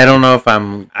don't know. I don't know if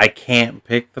I can't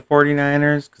pick the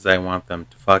 49ers because I want them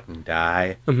to fucking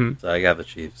die. Mm-hmm. So I got the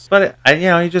Chiefs. But,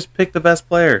 you just pick the best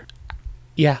player.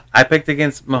 Yeah. I picked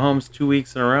against Mahomes 2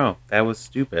 weeks in a row. That was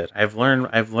stupid. I've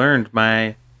learned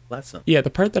my lesson. Yeah, the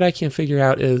part that I can't figure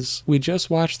out is we just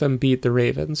watched them beat the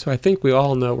Ravens, who I think we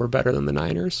all know were better than the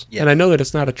Niners. Yes. And I know that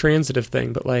it's not a transitive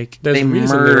thing, but there's a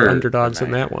reason they're underdogs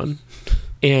in that one.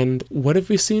 And what have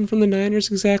we seen from the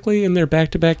Niners exactly in their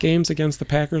back-to-back games against the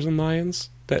Packers and Lions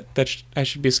that I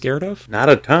should be scared of? Not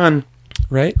a ton.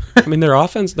 right? I mean, their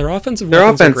offensive Their weapons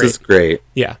offense are is great.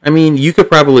 Yeah. I mean, you could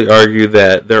probably argue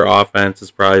that their offense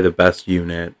is probably the best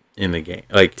unit in the game,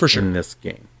 like for sure. in this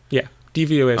game. Yeah,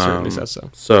 DVOA certainly says so.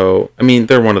 So, I mean,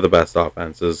 they're one of the best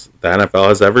offenses the NFL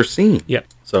has ever seen. Yep.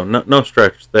 So, no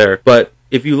stretch there. But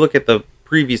if you look at the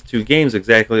previous two games,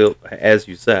 exactly as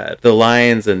you said, the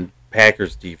Lions and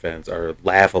Packers defense are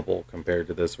laughable compared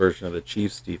to this version of the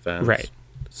Chiefs defense. Right.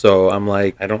 So I'm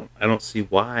like, I don't see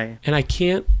why. And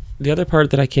the other part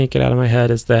that I can't get out of my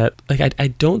head is that, like, I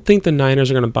don't think the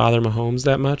Niners are going to bother Mahomes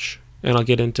that much. And I'll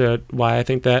get into why I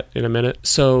think that in a minute.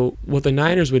 So what the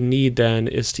Niners would need then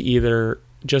is to either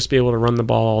just be able to run the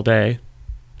ball all day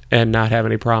and not have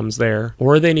any problems there,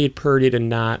 or they need Purdy to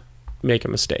not make a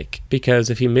mistake.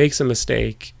 Because if he makes a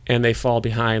mistake and they fall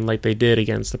behind like they did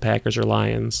against the Packers or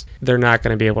Lions, they're not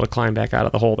going to be able to climb back out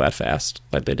of the hole that fast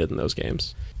like they did in those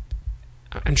games.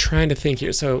 I'm trying to think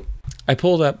here. So I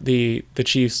pulled up the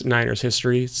Chiefs-Niners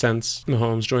history since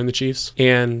Mahomes joined the Chiefs,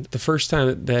 and the first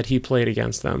time that he played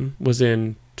against them was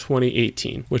in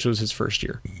 2018, which was his first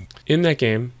year. In that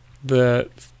game, the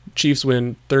Chiefs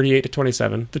win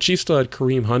 38-27. The Chiefs still had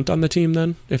Kareem Hunt on the team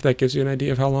then, if that gives you an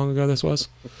idea of how long ago this was.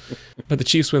 But the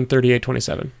Chiefs win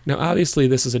 38-27. Now, obviously,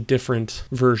 this is a different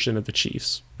version of the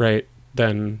Chiefs, right,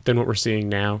 than what we're seeing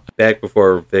now. Back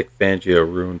before Vic Fangio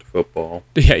ruined football.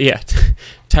 Yeah.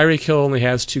 Tyreek Hill only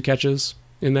has 2 catches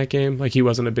in that game. Like, he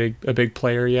wasn't a big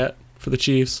player yet for the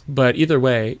Chiefs. But either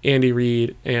way, Andy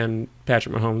Reid and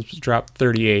Patrick Mahomes dropped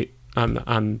 38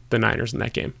 on the Niners in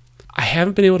that game. I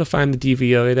haven't been able to find the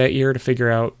DVOA that year to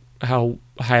figure out how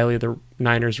highly the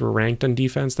Niners were ranked on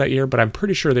defense that year, but I'm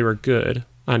pretty sure they were good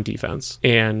on defense,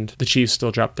 and the Chiefs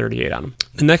still dropped 38 on them.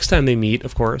 The next time they meet,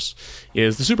 of course,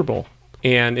 is the Super Bowl.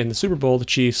 And in the Super Bowl, the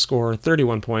Chiefs score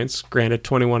 31 points. Granted,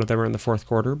 21 of them are in the fourth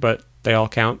quarter, but they all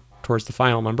count towards the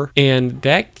final number. And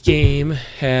that game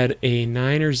had a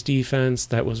Niners defense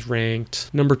that was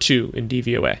ranked number 2 in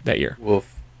DVOA that year.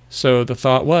 Woof. So the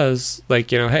thought was,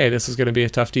 like, hey, this is going to be a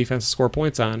tough defense to score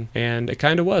points on. And it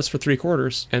kind of was for 3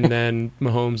 quarters. And then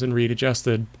Mahomes and Reid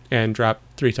adjusted and dropped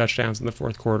 3 touchdowns in the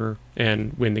fourth quarter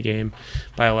and win the game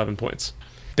by 11 points.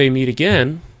 They meet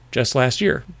again just last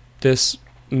year. This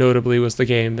notably was the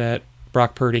game that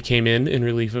Brock Purdy came in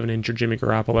relief of an injured Jimmy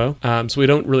Garoppolo. So we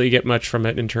don't really get much from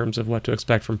it in terms of what to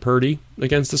expect from Purdy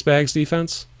against the Spags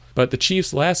defense. But the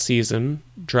Chiefs last season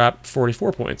dropped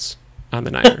 44 points on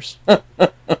the Niners.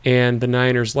 And the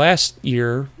Niners last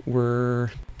year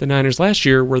were the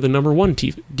number 1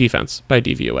 defense by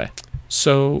DVOA.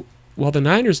 So while the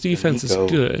Niners defense is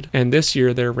good, and this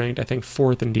year they're ranked, I think,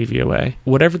 4th in DVOA,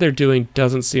 whatever they're doing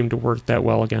doesn't seem to work that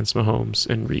well against Mahomes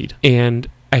and Reid. And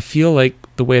I feel like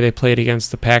the way they played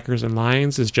against the Packers and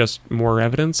Lions is just more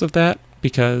evidence of that,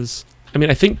 because I mean,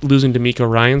 I think losing D'Amico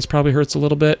Ryans probably hurts a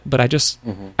little bit, but I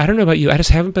don't know about you, I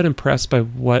just haven't been impressed by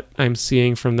what I'm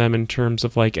seeing from them in terms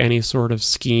of like any sort of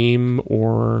scheme,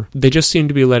 or they just seem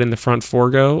to be letting the front 4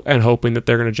 go and hoping that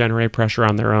they're going to generate pressure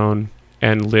on their own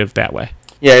and live that way.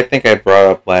 Yeah, I think I brought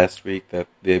up last week that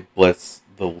they blitz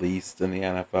the least in the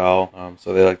NFL,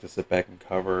 so they like to sit back and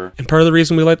cover. And part of the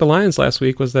reason we liked the Lions last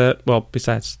week was that, well,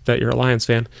 besides that you're a Lions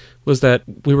fan, was that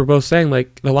we were both saying,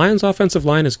 like, the Lions' offensive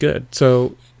line is good,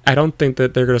 so I don't think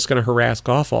that they're just going to harass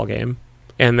Goff all game.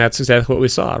 And that's exactly what we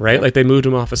saw, right? Like, they moved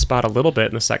him off his spot a little bit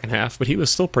in the second half, but he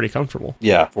was still pretty comfortable.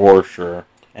 Yeah, for sure.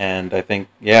 And I think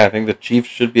the Chiefs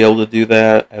should be able to do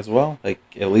that as well. Like,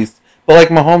 at least, but like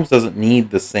Mahomes doesn't need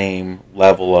the same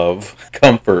level of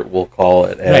comfort, we'll call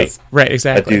it, as right,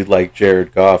 exactly. a dude like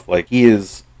Jared Goff. Like, he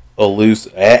is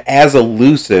elusive as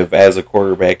a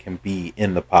quarterback can be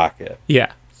in the pocket.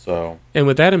 Yeah. So, and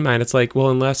with that in mind, it's like, well,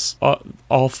 unless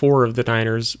all 4 of the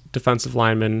Niners' defensive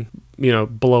linemen,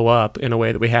 blow up in a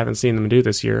way that we haven't seen them do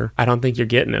this year, I don't think you're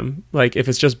getting him. Like, if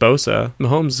it's just Bosa,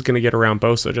 Mahomes is going to get around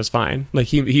Bosa just fine. Like,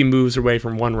 he moves away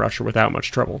from one rusher without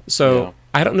much trouble. So, yeah.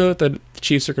 I don't know if the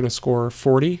Chiefs are going to score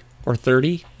 40 or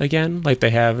 30 again, like they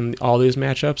have in all these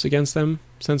matchups against them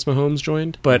since Mahomes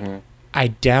joined, but I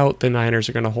doubt the Niners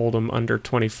are going to hold them under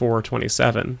 24,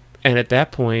 27. And at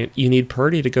that point, you need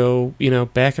Purdy to go,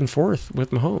 back and forth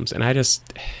with Mahomes. And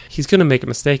he's going to make a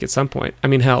mistake at some point. I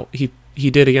mean, hell, he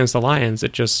did against the Lions.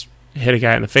 It just hit a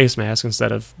guy in the face mask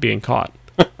instead of being caught.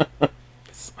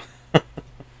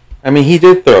 I mean, he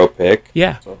did throw a pick.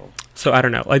 Yeah. So I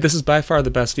don't know. Like, this is by far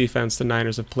the best defense the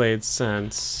Niners have played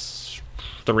since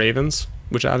the Ravens,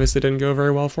 which obviously didn't go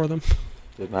very well for them.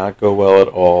 Did not go well at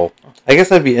all. I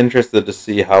guess I'd be interested to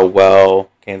see how well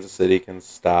Kansas City can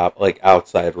stop, like,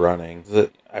 outside running.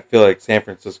 I feel like San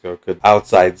Francisco could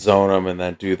outside zone them and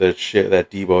then do the shit that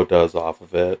Debo does off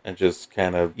of it and just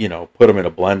kind of, put them in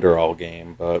a blender all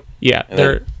game. But yeah,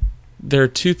 There are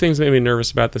two things that made me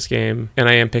nervous about this game, and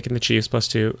I am picking the Chiefs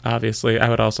 +2, obviously. I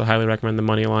would also highly recommend the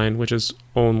money line, which is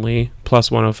only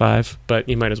 +105, but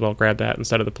you might as well grab that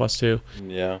instead of the +2.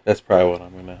 Yeah, that's probably what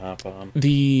I'm going to hop on.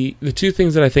 The two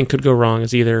things that I think could go wrong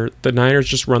is either the Niners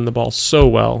just run the ball so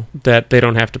well that they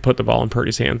don't have to put the ball in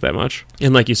Purdy's hands that much.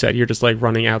 And like you said, you're just like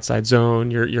running outside zone,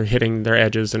 you're hitting their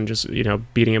edges and just,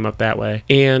 beating them up that way.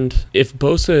 And if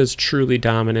Bosa is truly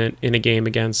dominant in a game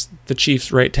against the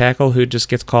Chiefs right tackle who just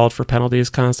gets called for penalties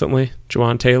constantly,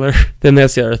 Juwan Taylor, then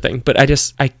that's the other thing. But I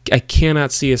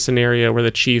cannot see a scenario where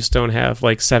the Chiefs don't have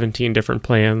like 17 different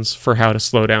plans for how to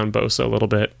slow down Bosa a little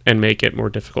bit and make it more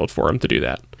difficult for him to do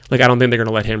that. Like, I don't think they're going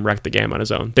to let him wreck the game on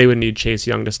his own. They would need Chase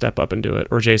Young to step up and do it,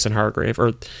 or Jason Hargrave,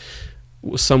 or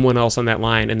someone else on that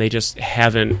line, and they just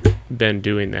haven't been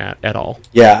doing that at all.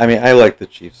 Yeah, I mean, I like the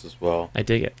Chiefs as well. I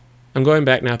dig it. I'm going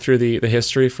back now through the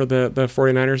history for the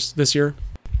 49ers this year.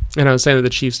 And I was saying that the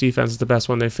Chiefs' defense is the best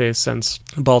one they've faced since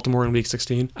Baltimore in Week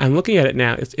 16. I'm looking at it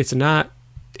now. It's not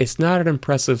an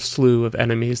impressive slew of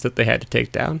enemies that they had to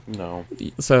take down. No.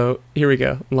 So here we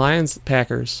go. Lions,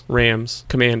 Packers, Rams,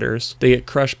 Commanders. They get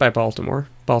crushed by Baltimore.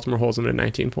 Baltimore holds them to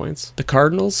 19 points. The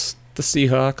Cardinals, the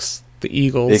Seahawks, the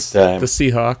Eagles, the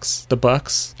Seahawks, the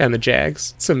Bucks, and the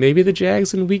Jags. So maybe the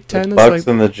Jags in Week 10 the is Bucks like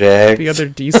and the Jags. The other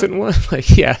decent one.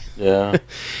 Like, yeah. Yeah.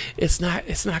 It's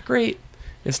not great.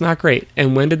 It's not great.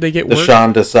 And when did they get worked? The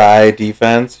Sean Desai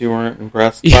defense you weren't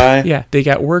impressed by? Yeah. They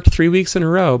got worked 3 weeks in a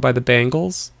row by the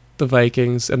Bengals, the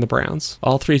Vikings, and the Browns.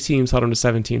 All three teams held them to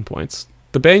 17 points.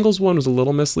 The Bengals one was a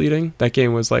little misleading. That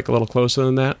game was like a little closer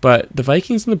than that. But the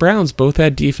Vikings and the Browns both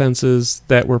had defenses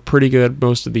that were pretty good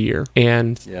most of the year.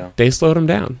 And they slowed them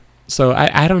down. So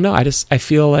I don't know. I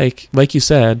feel like you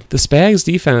said, the Spags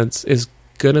defense is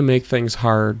going to make things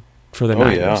hard for the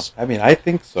Niners. Yeah. I mean, I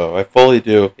think so. I fully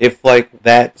do. If, like,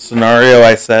 that scenario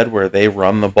I said where they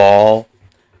run the ball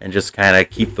and just kind of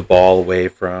keep the ball away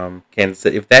from Kansas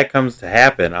City, if that comes to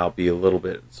happen, I'll be a little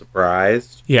bit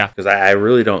surprised. Yeah. Because I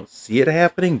really don't see it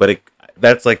happening, but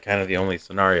that's, like, kind of the only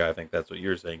scenario. I think that's what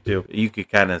you're saying, too. You could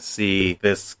kind of see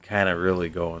this kind of really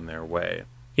going their way.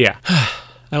 Yeah.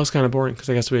 That was kind of boring because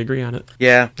I guess we agree on it.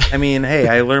 Yeah. I mean, hey,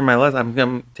 I learned my lesson.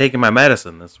 I'm taking my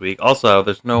medicine this week. Also,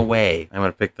 there's no way I'm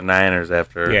going to pick the Niners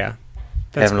after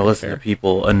having to listen to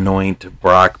people anoint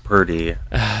Brock Purdy.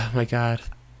 Oh, my God.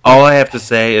 All I have to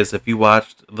say is if you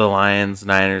watched the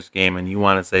Lions-Niners game and you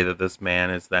want to say that this man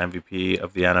is the MVP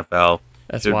of the NFL...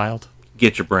 That's wild.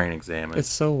 Get your brain examined. It's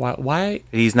so wild. Why?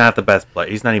 He's not the best player.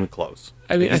 He's not even close.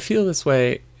 I mean, I feel this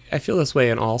way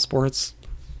in all sports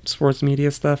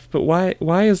media stuff, but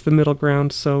why is the middle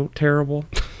ground so terrible?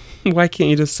 Why can't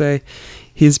you just say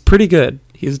he's pretty good?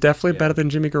 He's definitely better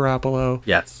than Jimmy Garoppolo.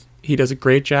 Yes. He does a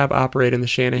great job operating the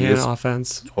Shanahan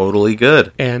offense. Totally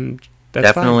good. And that's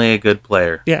definitely fine. A good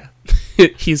player. Yeah.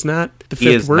 He's not the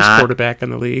fifth worst quarterback in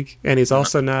the league, and he's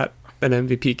also not an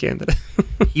MVP candidate.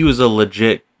 He was a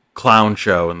legit clown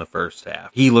show in the first half.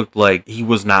 He looked like he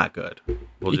was not good.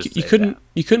 You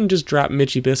couldn't just drop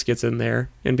Mitchie Biscuits in there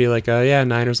and be like, oh yeah,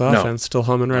 Niners offense still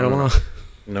humming right along.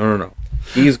 No.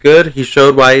 He's good. He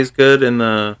showed why he's good in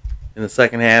the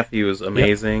second half. He was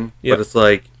amazing. Yep. But it's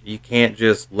like you can't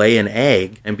just lay an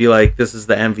egg and be like, this is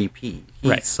the MVP.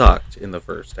 He sucked in the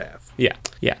first half. Yeah.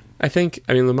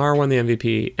 Lamar won the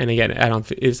MVP, and again,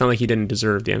 it's not like he didn't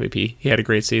deserve the MVP. He had a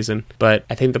great season, but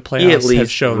I think the playoffs have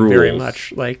shown very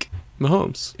much like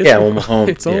Mahomes. Mahomes.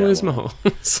 It's always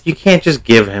Mahomes. You can't just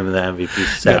give him the MVP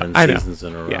seven seasons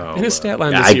in a row. Yeah. And his stat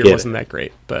line this year wasn't that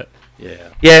great, but...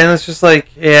 Yeah, and it's just like,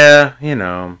 he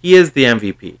is the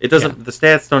MVP. It doesn't. The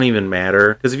stats don't even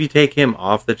matter, because if you take him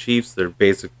off the Chiefs,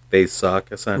 they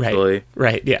suck essentially.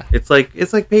 Right. Yeah. It's like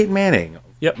Peyton Manning.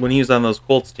 Yep. When he was on those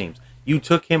Colts teams, you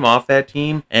took him off that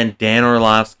team, and Dan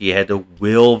Orlovsky had to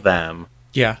will them.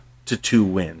 To 2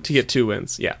 wins. To get 2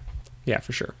 wins. Yeah. Yeah,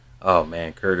 for sure. Oh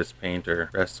man, Curtis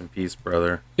Painter, rest in peace,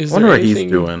 brother. I wonder what he's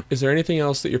doing. Is there anything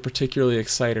else that you're particularly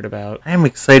excited about? I am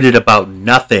excited about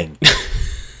nothing.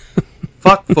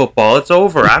 Fuck football, it's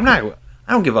over. I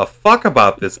don't give a fuck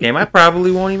about this game. I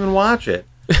probably won't even watch it.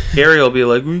 Gary will be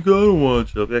like, we gotta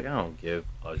watch it. I'll be like, I don't give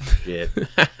a shit.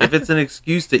 If it's an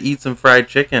excuse to eat some fried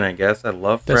chicken, I guess. I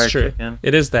love fried chicken.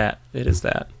 It is that.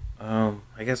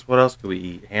 I guess what else could we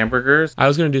eat? Hamburgers? I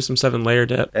was going to do some 7-layer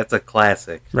dip. That's a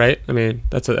classic. Right? I mean,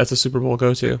 that's a Super Bowl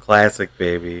go-to. Classic,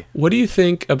 baby. What do you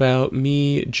think about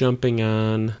me jumping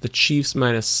on the Chiefs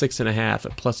minus 6.5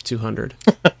 at plus 200?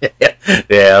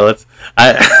 Yeah, let's...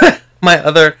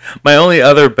 My only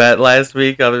other bet last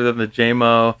week, other than the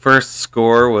JMO first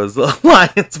score, was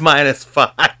Lions minus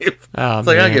 5. Oh, it's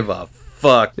like, I don't give a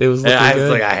fuck. It was looking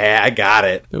good. I got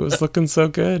it. It was looking so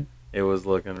good. It was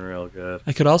looking real good.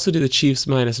 I could also do the Chiefs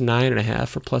minus 9.5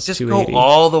 for plus just 280. Go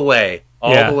all the way.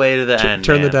 All the way to the end,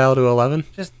 Turn man. the dial to 11?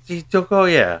 Just go,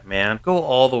 yeah, man. Go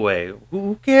all the way.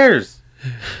 Who cares?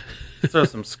 Throw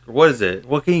some... What is it?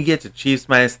 What can you get to Chiefs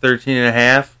minus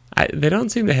 13.5? They don't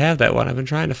seem to have that one. I've been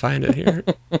trying to find it here.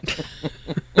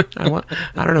 I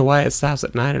don't know why it stops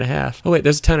at 9.5. Oh, wait,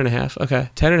 there's 10.5. Okay.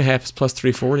 10.5 is plus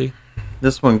 340.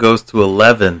 This one goes to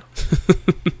 11.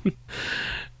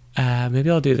 Maybe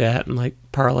I'll do that and like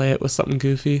parlay it with something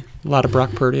goofy. A lot of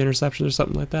Brock Purdy interceptions or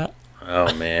something like that.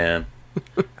 Oh, man.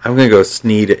 I'm going to go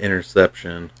Snead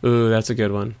interception. Ooh, that's a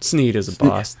good one. Snead is a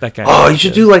boss. That guy. Oh, you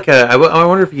should do like I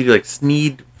wonder if you could do like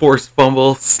Snead forced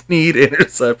fumble, Snead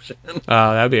interception. Oh,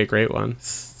 that would be a great one.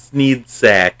 Snead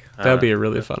sack. That would be a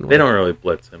really fun one. They don't really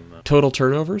blitz him, though. Total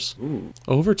turnovers? Ooh.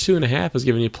 Over 2.5 is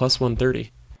giving you plus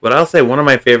 130. But I'll say one of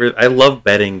my favorites, I love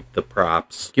betting the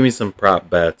props. Give me some prop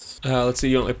bets. Let's see,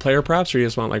 you want like player props or you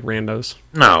just want like randos?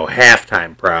 No,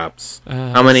 halftime props.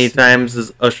 How many times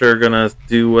is Usher going to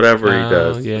do whatever he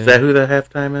does? Yeah. Is that who the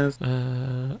halftime is?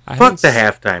 Fuck the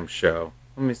halftime show.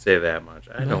 Let me say that much.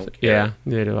 I don't care. Yeah,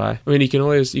 neither do I. I mean, you can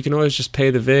always just pay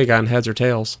the vig on heads or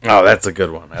tails. Oh, that's a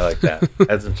good one. I like that.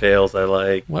 Heads and tails, I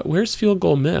like. Where's field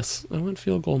goal miss? I want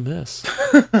field goal miss.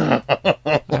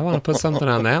 I want to put something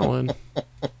on that one.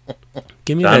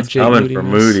 Give me John's that Jay coming Moody for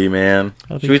miss. Moody, man.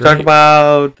 Should we talk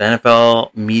about the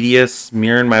NFL media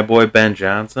smearing my boy Ben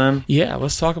Johnson? Yeah,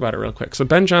 let's talk about it real quick. So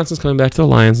Ben Johnson's coming back to the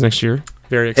Lions next year.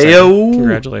 Very excited. Hey-o.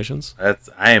 Congratulations.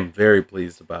 I am very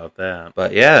pleased about that.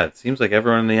 But yeah, it seems like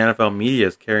everyone in the NFL media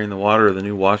is carrying the water of the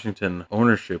new Washington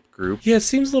ownership group. Yeah, it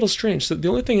seems a little strange. So the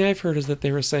only thing I've heard is that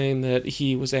they were saying that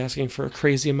he was asking for a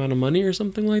crazy amount of money or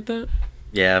something like that.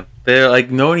 Yeah, they're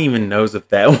like, no one even knows if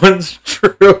that one's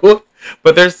true.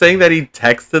 But they're saying that he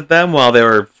texted them while they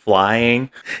were flying.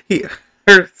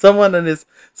 Someone in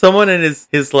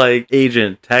his like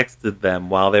agent texted them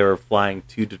while they were flying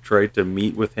to Detroit to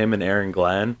meet with him and Aaron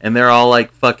Glenn, and they're all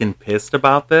like fucking pissed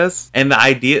about this. And the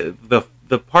idea,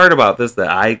 the part about this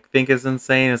that I think is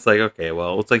insane, it's like, okay,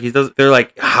 well, it's like they're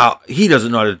like, how he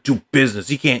doesn't know how to do business.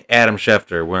 He can't. Adam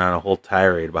Schefter went on a whole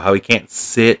tirade about how he can't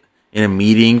sit in a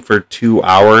meeting for 2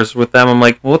 hours with them. I'm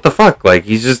like, well, what the fuck? Like,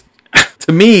 he's just,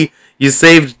 to me, you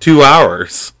saved 2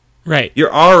 hours. Right.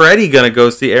 You're already going to go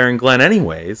see Aaron Glenn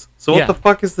anyways. So what the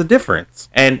fuck is the difference?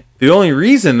 And the only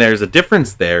reason there's a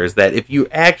difference there is that if you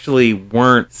actually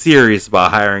weren't serious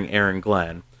about hiring Aaron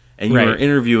Glenn and you were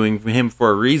interviewing him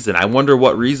for a reason, I wonder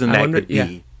what reason that could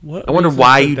be. I wonder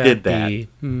why you did that.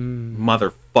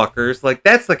 Motherfuckers. Like,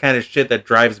 that's the kind of shit that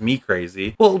drives me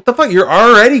crazy. Well, what the fuck? You're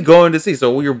already going to see.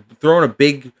 So you're throwing a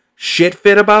big shit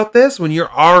fit about this when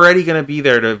you're already going to be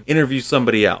there to interview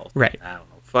somebody else. Right. I don't know.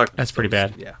 Fuck. That's pretty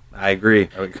bad. Yeah, I agree.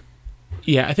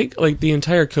 Yeah, I think like the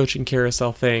entire coaching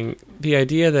carousel thing, the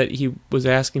idea that he was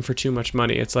asking for too much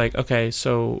money, it's like, okay,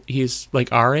 so he's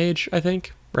like our age, I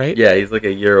think, right? Yeah, he's like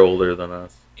a year older than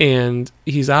us. And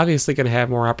he's obviously going to have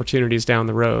more opportunities down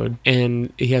the road,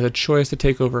 and he has a choice to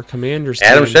take over Commander's team.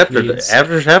 Adam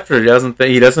Schefter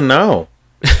doesn't know.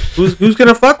 Who's going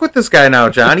to fuck with this guy now,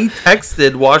 John? He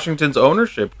texted Washington's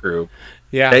ownership group.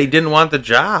 Yeah, that he didn't want the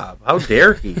job. How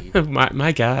dare he?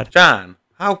 my God, John,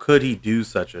 how could he do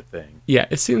such a thing? Yeah,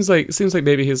 it seems like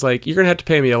maybe he's like, you're gonna have to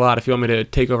pay me a lot if you want me to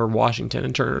take over Washington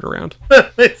and turn it around.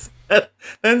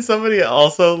 Then somebody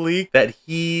also leaked that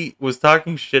he was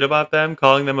talking shit about them,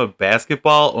 calling them a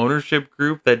basketball ownership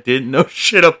group that didn't know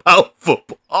shit about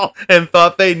football and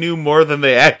thought they knew more than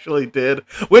they actually did.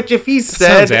 Which, if he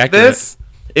said this.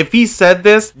 If he said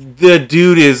this, the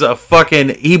dude is a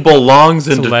fucking... He belongs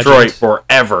in Detroit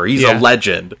forever. He's a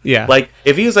legend. Yeah. Like,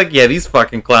 if he was like, yeah, these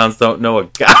fucking clowns don't know a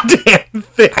goddamn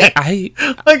thing.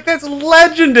 Like, that's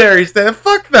legendary stuff.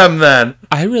 Fuck them, then.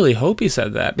 I really hope he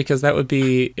said that, because that would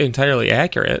be entirely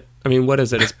accurate. I mean, what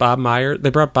is it? It's Bob Myers. They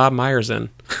brought Bob Myers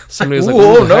in. Somebody was like,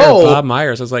 oh, no. Bob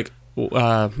Myers. I was like,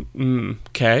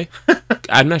 okay.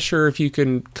 I'm not sure if you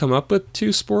can come up with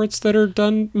two sports that are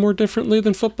done more differently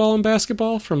than football and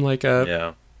basketball from like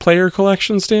a player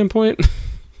collection standpoint.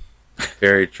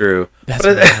 Very true.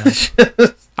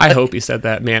 I hope he said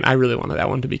that, man. I really wanted that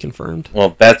one to be confirmed.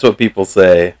 Well, that's what people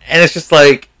say. And it's just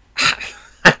like,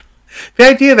 the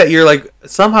idea that you're like,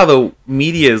 somehow the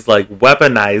media is like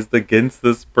weaponized against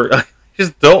this person.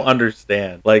 Just don't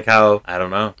understand, like, how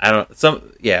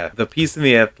the piece in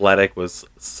The Athletic was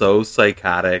so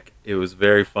psychotic. It was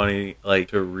very funny, like,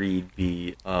 to read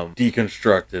the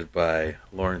Deconstructed by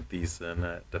Lauren Thiessen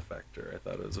at Defector. I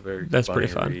thought it was a very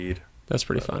funny read. That's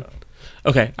pretty fun.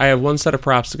 Okay, I have one set of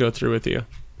props to go through with you.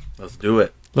 Let's do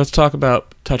it. Let's talk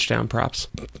about touchdown props.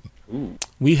 Ooh.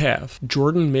 We have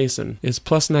Jordan Mason is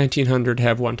plus 1,900 to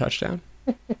have one touchdown.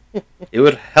 It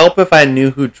would help if I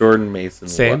knew who Jordan Mason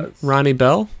was. Ronnie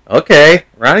Bell. Okay,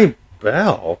 Ronnie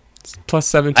Bell.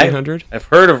 Plus 1,700. I've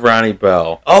heard of Ronnie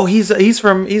Bell. Oh, he's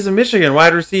a Michigan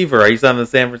wide receiver. He's on the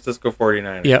San Francisco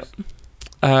 49ers.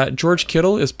 Yep. George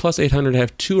Kittle is plus 800 to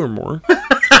have 2 or more.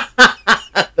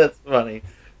 That's funny.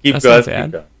 Keep That's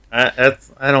going. not bad.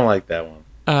 I don't like that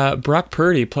one. Brock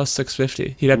Purdy plus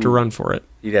 650. He'd have to run for it.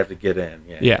 He'd have to get in.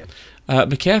 Yeah.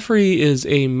 McCaffrey is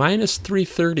a minus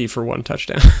 330 for 1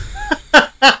 touchdown.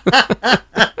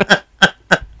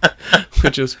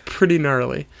 Which is pretty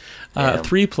gnarly.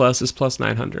 3 plus is plus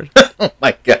 900. Oh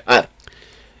my god.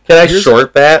 Can I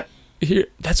short that?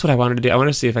 That's what I wanted to do. I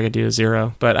wanted to see if I could do a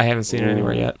 0, but I haven't seen it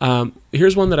anywhere yet.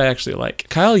 Here's one that I actually like.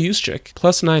 Kyle Juszczyk,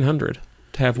 plus 900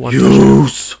 to have 1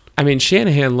 touchdown. I mean,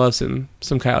 Shanahan loves him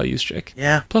some Kyle Juszczyk.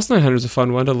 Yeah. Plus 900 is a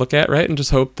fun one to look at, right? And just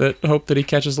hope that he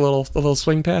catches a little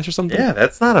swing pass or something. Yeah,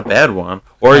 that's not a bad one.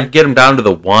 Or you get him down to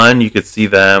the 1, you could see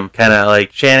them kind of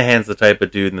like Shanahan's the type of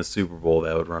dude in the Super Bowl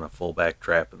that would run a fullback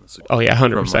trap in the Super Bowl. Oh yeah,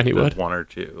 100% he would. 1 or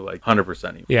 2, like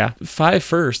 100% he would. Yeah, 5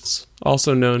 firsts,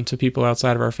 also known to people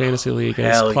outside of our fantasy league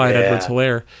as Clyde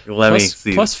Edwards-Helaire. Let me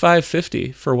see. Plus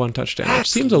 550 for 1 touchdown, which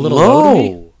seems a little low to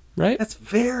me. Right? That's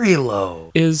very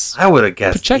low. I would have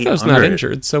guessed Pacheco's 800. not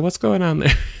injured, so what's going on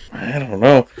there? I don't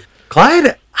know.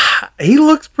 Clyde, he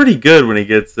looks pretty good when he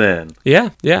gets in. Yeah.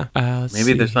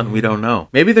 Maybe there's something we don't know.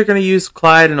 Maybe they're going to use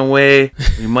Clyde in a way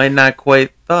we might not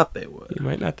quite thought they would. You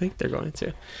might not think they're going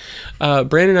to.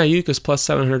 Brandon Ayuk is plus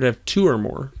 700 to have 2 or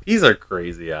more. These are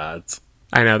crazy odds.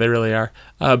 I know, they really are.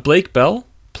 Blake Bell,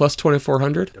 plus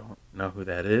 2,400. Don't know who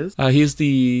that is. He's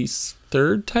the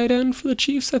 3rd tight end for the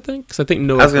Chiefs, I think. Because I think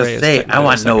Noah Gray. I was going to say, I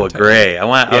want Noah Gray. I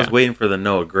was waiting for the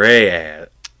Noah Gray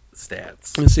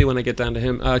stats. Let's see when I get down to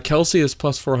him. Kelsey is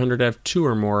plus 400 to have 2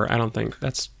 or more. I don't think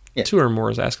that's... Yeah. 2 or more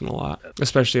is asking a lot,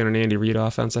 especially in an Andy Reid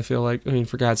offense, I feel like. I mean,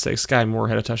 for God's sake, Sky Moore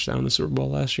had a touchdown in the Super Bowl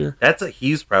last year.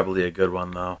 He's probably a good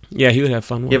one, though. Yeah, he would have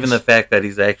fun ones. Given the fact that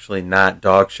he's actually not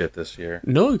dog shit this year.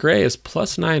 Noah Gray is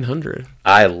plus 900.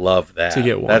 I love that. To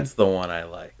get one. That's the one I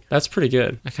like. That's pretty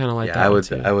good. I kind of like that one,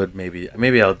 too. I would maybe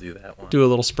I'll do that one. Do a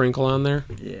little sprinkle on there.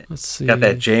 Yeah. Let's see. Got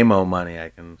that JMO money I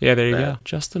can... Yeah, there you go.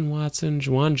 Justin Watson,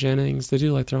 Juwan Jennings. They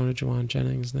do like throwing to Juwan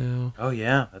Jennings now. Oh,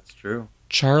 yeah, that's true.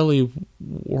 Charlie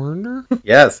Warner?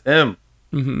 Yes, him.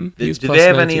 Mm-hmm. Do they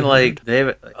have any, like...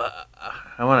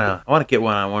 I want to get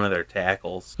one on one of their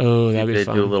tackles. Oh, that'd be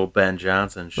fun. They do a little Ben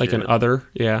Johnson shit. Like an other,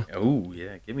 yeah. Oh,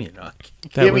 yeah. Give me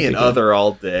an other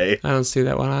all day. I don't see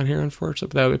that one on here,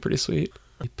 unfortunately, but that would be pretty sweet.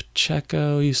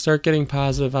 Pacheco, you start getting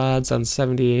positive odds on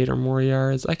 78 or more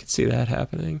yards. I could see that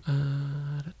happening.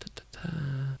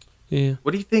 Yeah.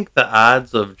 What do you think the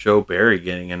odds of Joe Barry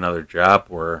getting another job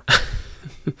were?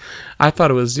 I thought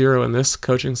it was 0 in this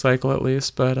coaching cycle at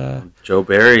least, but... Joe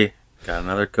Barry got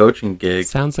another coaching gig.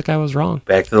 Sounds like I was wrong.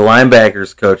 Back to the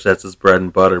linebackers coach. That's his bread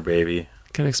and butter, baby.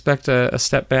 Can expect a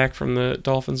step back from the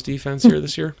Dolphins defense here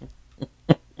this year.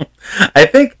 I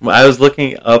think I was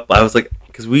looking up, I was like,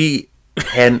 because we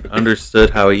hadn't understood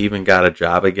how he even got a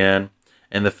job again,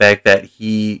 and the fact that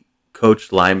he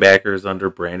coached linebackers under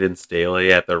Brandon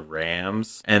Staley at the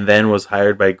Rams and then was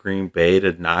hired by Green Bay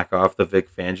to knock off the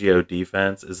Vic Fangio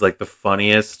defense is like the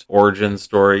funniest origin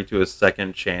story to a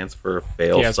second chance for a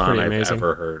fail son I've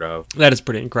ever heard of. That is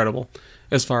pretty incredible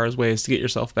as far as ways to get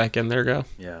yourself back in there go.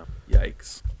 Yeah,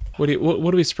 yikes. What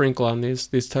do we sprinkle on these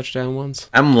touchdown ones?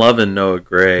 I'm loving Noah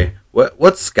Gray.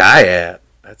 What's Sky at?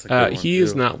 That's a good one he too.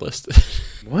 is not listed.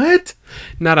 What?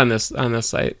 Not on this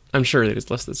site. I'm sure that he's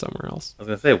listed somewhere else. I was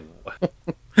gonna say, what?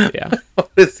 Yeah.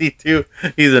 What does he do?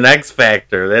 He's an X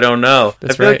Factor. They don't know.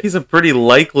 That's I feel like he's a pretty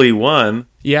likely one.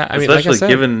 Yeah, I mean, like I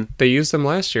said, they used him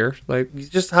last year. Like,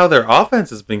 just how their offense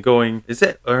has been going. Is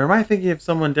it, or am I thinking of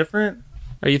someone different?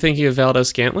 Are you thinking of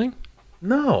Valdez-Scantling?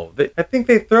 No, I think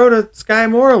they throw to Sky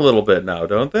Moore a little bit now,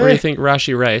 don't they? Or do you think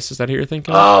Rashee Rice? Is that who you're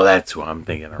thinking? Oh, that's who I'm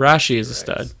thinking of. Rashi is a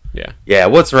stud. Yeah. Yeah.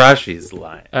 What's Rashi's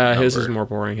line? His is more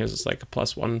boring. His is like a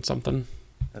 +1 something.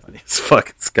 It's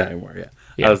fucking Sky Moore.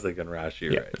 Yeah. I was thinking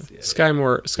Rashee Rice.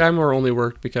 Yeah. Sky Moore only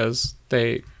worked because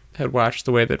they had watched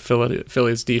the way that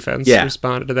Philly's defense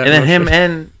responded to that. And then him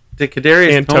and did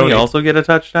Kadarius Toney also get a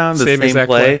touchdown? The same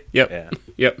play? Yep. Yeah.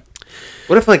 Yep.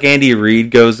 What if like Andy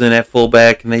Reid goes in at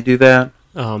fullback? Can they do that?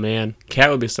 Oh man, Kat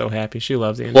would be so happy. She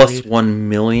loves Andy Plus Reid. $1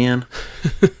 million.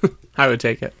 I would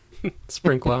take it.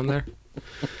 Sprinkle on there.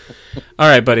 All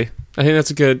right, buddy. I think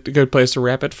that's a good place to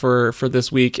wrap it for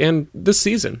this week and this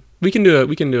season. We can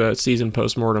do a season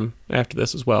postmortem after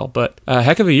this as well. But a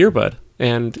heck of a year, bud.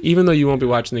 And even though you won't be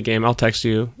watching the game, I'll text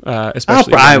you.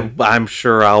 Especially I'm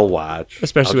sure I'll watch.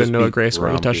 Especially when Noah Gray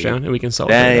scored a touchdown, and we can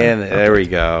celebrate. Yeah, there we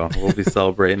go. We'll be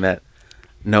celebrating that.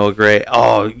 Noah Gray.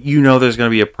 Oh, there's going to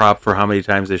be a prop for how many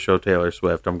times they show Taylor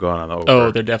Swift. I'm going on the over.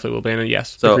 Oh, there definitely will be. And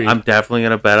yes. So agreed. I'm definitely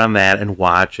going to bet on that and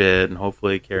watch it. And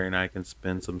hopefully Carrie and I can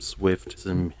spin some Swift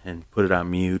and put it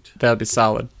on mute. That would be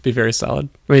solid. Be very solid.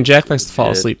 I mean, Jack likes to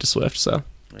fall asleep to Swift, so.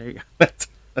 There you go.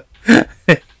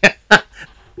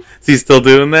 Is he still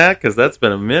doing that? Because that's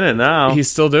been a minute now. He's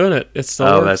still doing it. It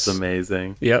still works. That's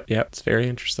amazing. Yep. It's very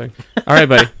interesting. All right,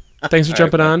 buddy. Thanks for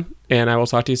jumping on, and I will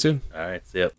talk to you soon. All right, see ya.